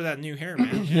especially with that new hair,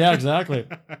 man. Yeah, exactly.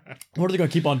 What are they gonna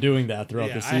keep on doing that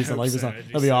throughout the season? Like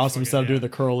that'd be awesome. Instead of doing the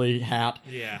curly hat,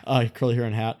 curly hair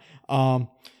and hat.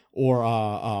 Or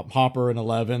Hopper and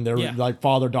 11, they're like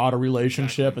father-daughter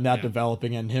relationship, and that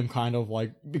developing, and him kind of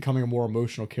like becoming a more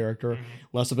emotional character,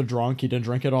 less of a drunk. He didn't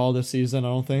drink at all this season, I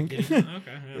don't think. Okay.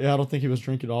 Yeah, I don't think he was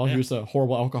drinking at all. He was a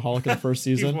horrible alcoholic in the first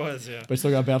season. He was, but he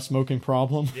still got a bad smoking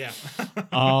problem. Yeah.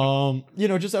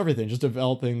 Just everything, just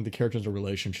developing the characters and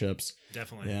relationships.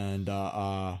 Definitely. And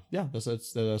that's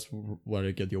what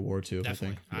I get the award to.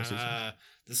 Definitely. I think.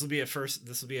 This will be a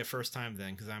first time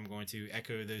then, because I'm going to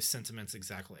echo those sentiments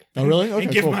exactly. Oh, really? Okay,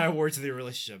 and give cool. my award to the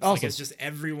relationships. Awesome. Like it's just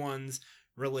everyone's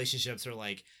relationships are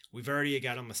like we've already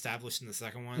got them established in the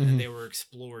second one, Mhm. and they were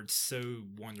explored so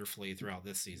wonderfully throughout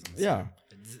this season. So Yeah.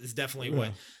 it's definitely Yeah.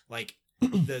 what like.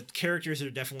 The characters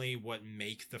are definitely what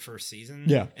make the first season.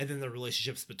 Yeah. And then the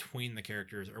relationships between the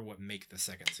characters are what make the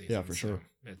second season. Yeah, for sure.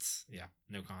 It's,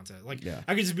 no content. Like, Yeah.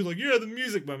 I could just be like, yeah, the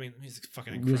music, but I mean, the music's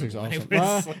fucking incredible. Music's awesome.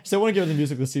 Anyways, like- So I want to give the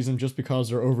music this season just because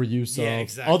they're overuse Yeah, of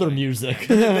exactly. other music.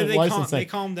 Yeah. But they Licensing.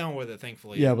 calm down with it,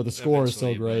 thankfully. Yeah, but the score is so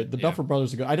eventually, great. but, The yeah. Duffer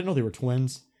Brothers are good. I didn't know they were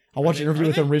twins. I watched they- an interview are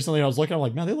with they? them recently, and I was looking, I'm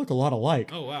like, man, they look a lot alike.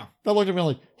 Oh, wow. I looked at me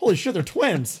like, holy shit, they're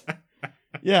twins.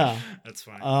 Yeah. That's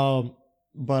fine.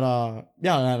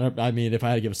 Yeah, I mean, if I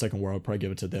had to give a second word, I'd probably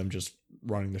give it to them just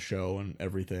running the show and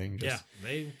everything. Just,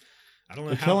 I don't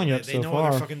know they're how killing it they so know what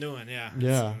far. they're fucking doing. Yeah.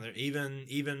 Yeah. They're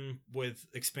even with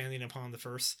expanding upon the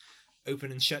first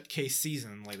open and shut case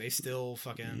season, like they still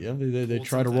fucking Yeah, they pulled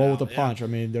try to something roll with out, the yeah. punch. I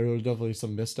mean, there was definitely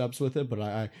some missteps with it, but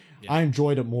I Yeah.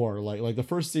 enjoyed it more. Like the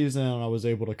first season, I was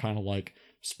able to kind of like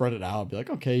spread it out, be like,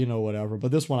 okay, whatever.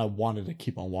 But this one, I wanted to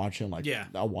keep on watching. Like, Yeah.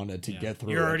 I wanted to Yeah. get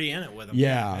through. You're it. already in it with them.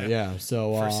 Yeah.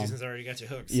 So First season's already got you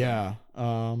hooked. So. yeah.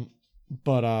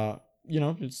 But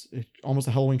it's almost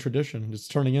a Halloween tradition. It's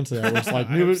turning into that. Where it's like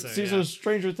I new hope so, season of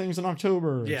Stranger Things in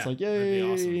October. Yeah, It's like, that'd yay,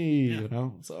 be awesome. Yeah.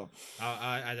 So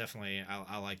I definitely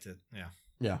I liked it. Yeah.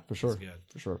 yeah, for sure, It's good.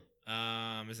 for sure.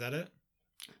 Is that it?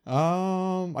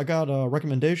 I got a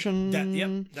recommendation.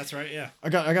 Yep, that's right. Yeah. I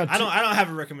got. I don't have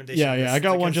a recommendation. Yeah. I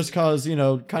got one just cause kind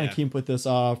of Yeah. keep with this.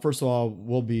 First of all,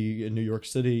 we'll be in New York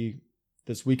City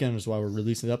this weekend, is why we're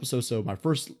releasing the episode. So my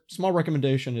first small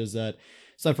recommendation is that,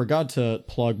 so I forgot to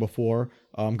plug before,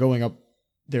 I'm going up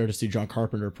there to see John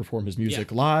Carpenter perform his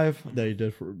music live that he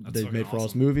did That's they fucking made for all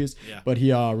his awesome. movies. Yeah. But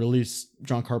he released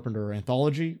John Carpenter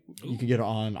anthology. You Ooh. can get it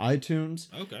on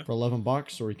iTunes Okay. for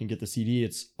 $11, or you can get the CD.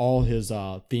 It's all his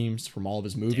themes from all of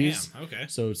his movies. Damn. Okay.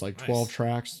 So it's like Nice. 12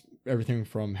 tracks, everything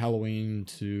from Halloween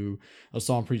to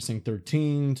Assault on Precinct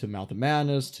 13 to Mouth of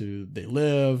Madness to They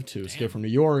Live to Escape Damn. from New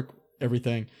York,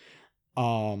 everything.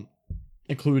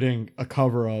 Including a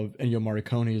cover of Ennio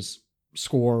Morricone's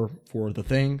score for The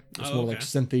Thing. It's Oh, more okay. like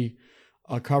synthy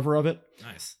cover of it.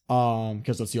 Nice.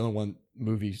 Because that's the only one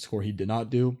movie score he did not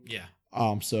do. Yeah.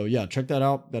 So yeah, check that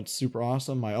out. That's super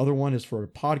awesome. My other one is for a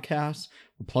podcast.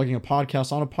 We're plugging a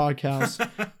podcast on a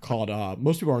podcast called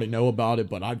most people already know about it,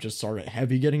 but I've just started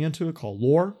heavy getting into it, called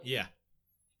Lore. Yeah.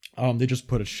 They just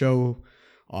put a show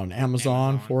on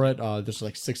Amazon for it. yeah. There's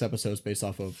like 6 episodes based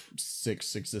off of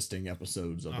 6 existing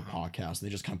episodes of the podcast. And they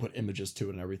just kind of put images to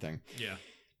it and everything. Yeah.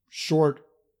 Short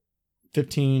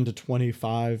 15 to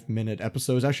 25 minute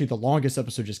episodes. Actually, the longest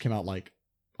episode just came out like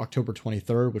October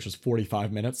 23rd, which is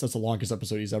 45 minutes. That's the longest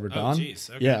episode he's ever Oh, done. jeez.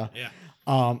 Okay. Yeah. Yeah.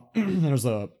 There's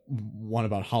a one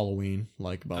about Halloween,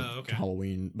 like about Oh, okay.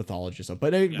 Halloween mythology stuff.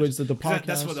 But anyways, the 'Cause podcast.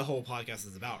 that's what the whole podcast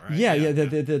is about, right? Yeah.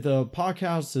 The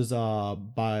podcast is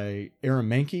by Aaron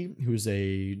Mahnke, who's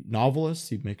a novelist.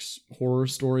 He makes horror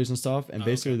stories and stuff. And Oh,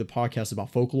 basically, okay. the podcast is about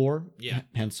folklore. Yeah.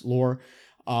 Hence lore,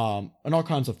 and all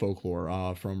kinds of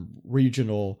folklore from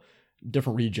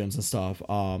different regions and stuff.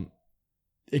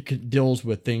 Deals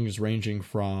with things ranging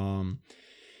from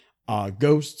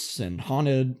ghosts and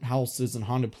haunted houses and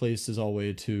haunted places, all the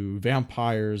way to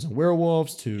vampires and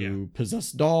werewolves, to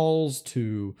possessed dolls,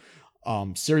 to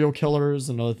serial killers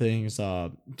and other things,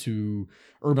 to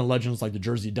urban legends like the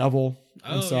Jersey Devil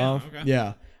and Oh, stuff.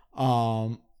 yeah,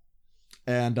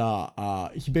 Yeah.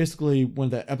 He basically, when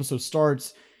the episode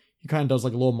starts, he kind of does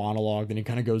like a little monologue, then he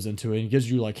kind of goes into it and he gives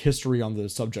you like history on the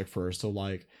subject first. So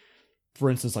like, for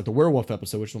instance, like the werewolf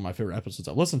episode, which is one of my favorite episodes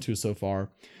I've listened to so far,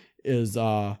 is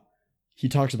he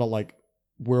talks about like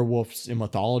werewolves in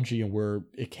mythology and where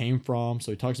it came from.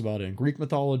 So he talks about it in Greek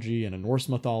mythology and in Norse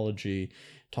mythology.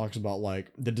 Talks about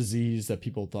like the disease that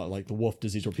people thought, like the wolf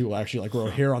disease, where people actually like grow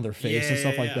hair on their face and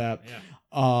stuff like that.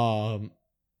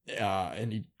 Yeah.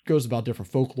 And he goes about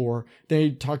different folklore. Then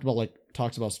he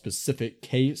talks about specific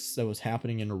case that was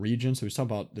happening in a region. So he's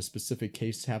talking about the specific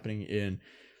case happening in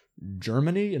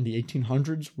Germany in the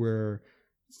 1800s, where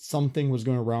something was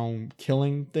going around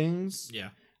killing things. Yeah.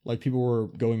 Like people were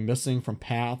going missing from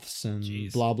paths and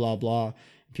Jeez. blah, blah, blah.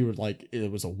 People were like,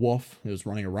 it was a wolf. It was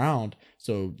running around.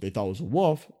 So they thought it was a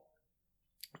wolf.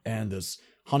 And this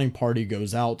hunting party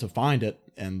goes out to find it.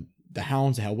 And the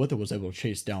hounds they had with it was able to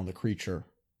chase down the creature.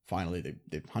 Finally,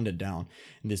 they hunted down.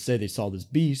 And they say they saw this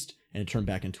beast and it turned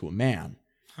back into a man.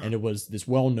 Huh. And it was this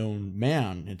well-known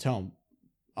man in town.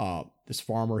 This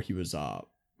farmer, he was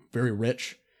very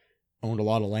rich, owned a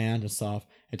lot of land and stuff.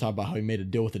 They talked about how he made a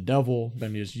deal with the devil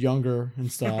when he was younger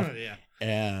and stuff. Yeah.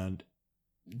 And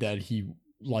that he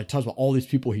like talks about all these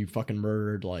people he fucking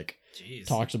murdered, like Jeez.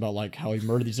 talks about like how he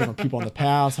murdered these different people in the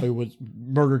past, how he would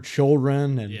murder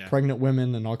children and pregnant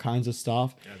women and all kinds of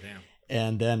stuff. Goddamn.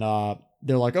 And then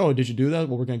they're like, oh, did you do that?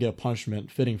 Well, we're gonna get a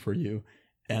punishment fitting for you.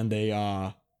 And they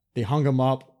hung him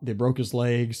up, they broke his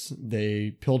legs,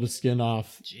 they peeled his skin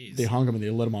off, Jeez. they hung him and they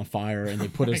lit him on fire, and they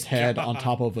put his head on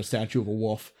top of a statue of a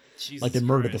wolf. Jesus like they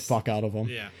murdered Christ. the fuck out of him.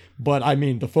 Yeah. But I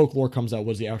mean, the folklore comes out,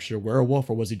 was he actually a werewolf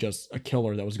or was he just a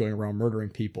killer that was going around murdering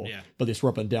people? Yeah. But they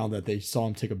swear up and down that they saw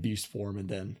him take a beast form and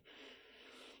then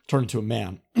turn into a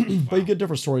man. But you get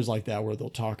different stories like that where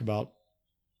they'll talk about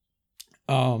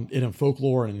it in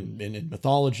folklore and in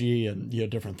mythology and, you know,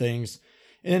 different things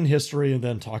in history, and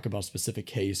then talk about a specific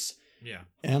case. Yeah.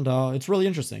 And it's really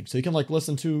interesting. So you can like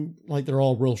listen to, like, they're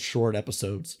all real short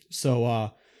episodes.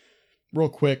 So real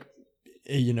quick,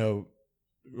 you know,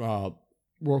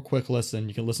 real quick listen,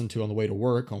 you can listen to on the way to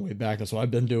work, on the way back. That's what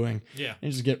I've been doing. Yeah.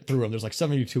 And just get through them. There's like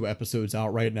 72 episodes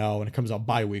out right now, and it comes out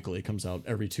bi-weekly. It comes out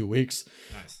every 2 weeks.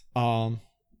 Nice.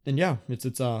 And yeah,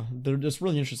 they're just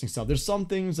really interesting stuff. There's some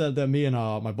things that me and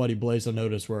my buddy Blaze have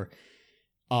noticed where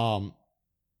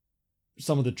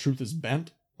some of the truth is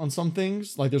bent on some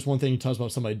things. Like there's one thing he talks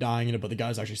about somebody dying in it, but the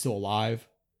guy's actually still alive.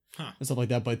 Huh. And stuff like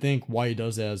that. But I think why he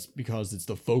does that is because it's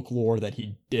the folklore that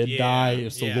he did die.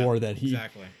 It's the lore that he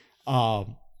exactly.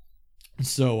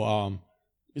 So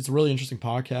it's a really interesting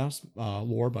podcast,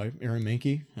 Lore by Aaron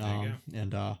Mahnke. There you go.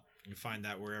 And you can find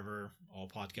that wherever all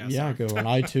podcasts yeah, are. go on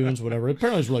iTunes, whatever.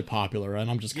 Apparently it's really popular,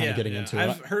 and I'm just kind of getting into it.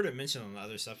 I've heard it mentioned on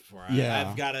other stuff before.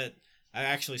 I've got it. I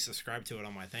actually subscribed to it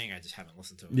on my thing. I just haven't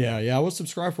listened to it. Yeah. I was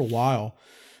subscribed for a while.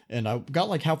 And I got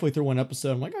like halfway through one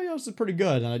episode. I'm like, oh yeah, this is pretty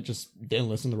good. And I just didn't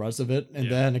listen to the rest of it. And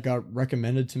then it got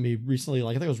recommended to me recently.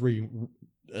 Like I think I was reading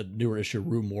a newer issue of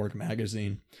Rue Morgue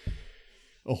magazine,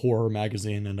 a horror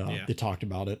magazine, and they talked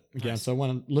about it again. Nice. So I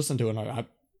went and listened to it, and I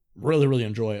really, really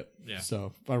enjoy it. Yeah.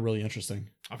 So I found it really interesting.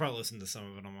 I'll probably listen to some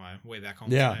of it on my way back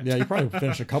home. Yeah, tonight. yeah. You probably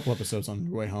finish a couple episodes on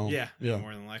your way home. Yeah,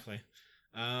 more than likely.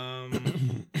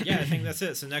 Yeah, I think that's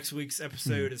it. So next week's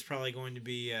episode is probably going to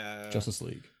be Justice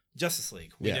League. Justice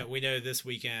League. We know this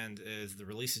weekend is the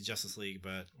release of Justice League,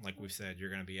 but like we've said, you're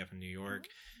going to be up in New York,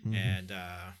 and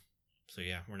so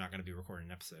yeah, we're not going to be recording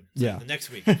an episode. So the next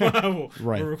week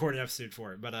we're recording an episode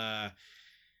for it. But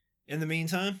in the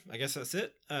meantime, I guess that's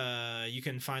it. You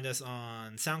can find us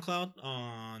on SoundCloud,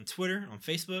 on Twitter, on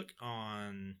Facebook,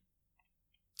 on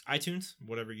iTunes,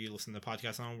 whatever you listen to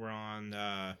podcasts on. We're on.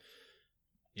 I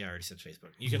already said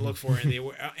Facebook. You can look for it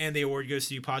and the award goes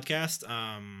to you podcast.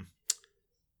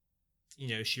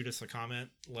 Shoot us a comment.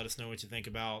 Let us know what you think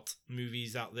about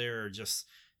movies out there or just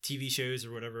TV shows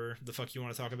or whatever the fuck you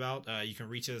want to talk about. You can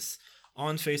reach us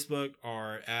on Facebook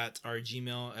or at our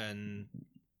Gmail and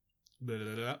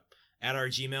at our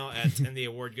Gmail at and the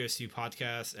award goes to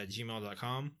podcast at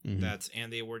gmail.com. That's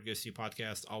and the award goes to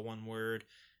podcast, all one word,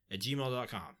 at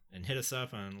gmail.com. And hit us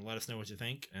up and let us know what you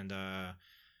think. And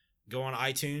go on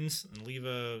iTunes and leave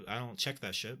I don't check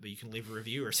that shit, but you can leave a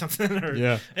review or something.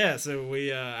 So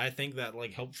we I think that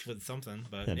like helps with something,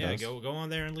 but go on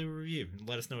there and leave a review and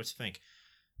let us know what you think.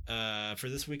 For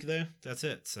this week though, that's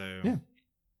it. So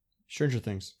Stranger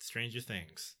Things.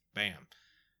 Bam.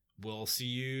 We'll see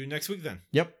you next week then.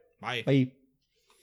 Yep. Bye. Bye.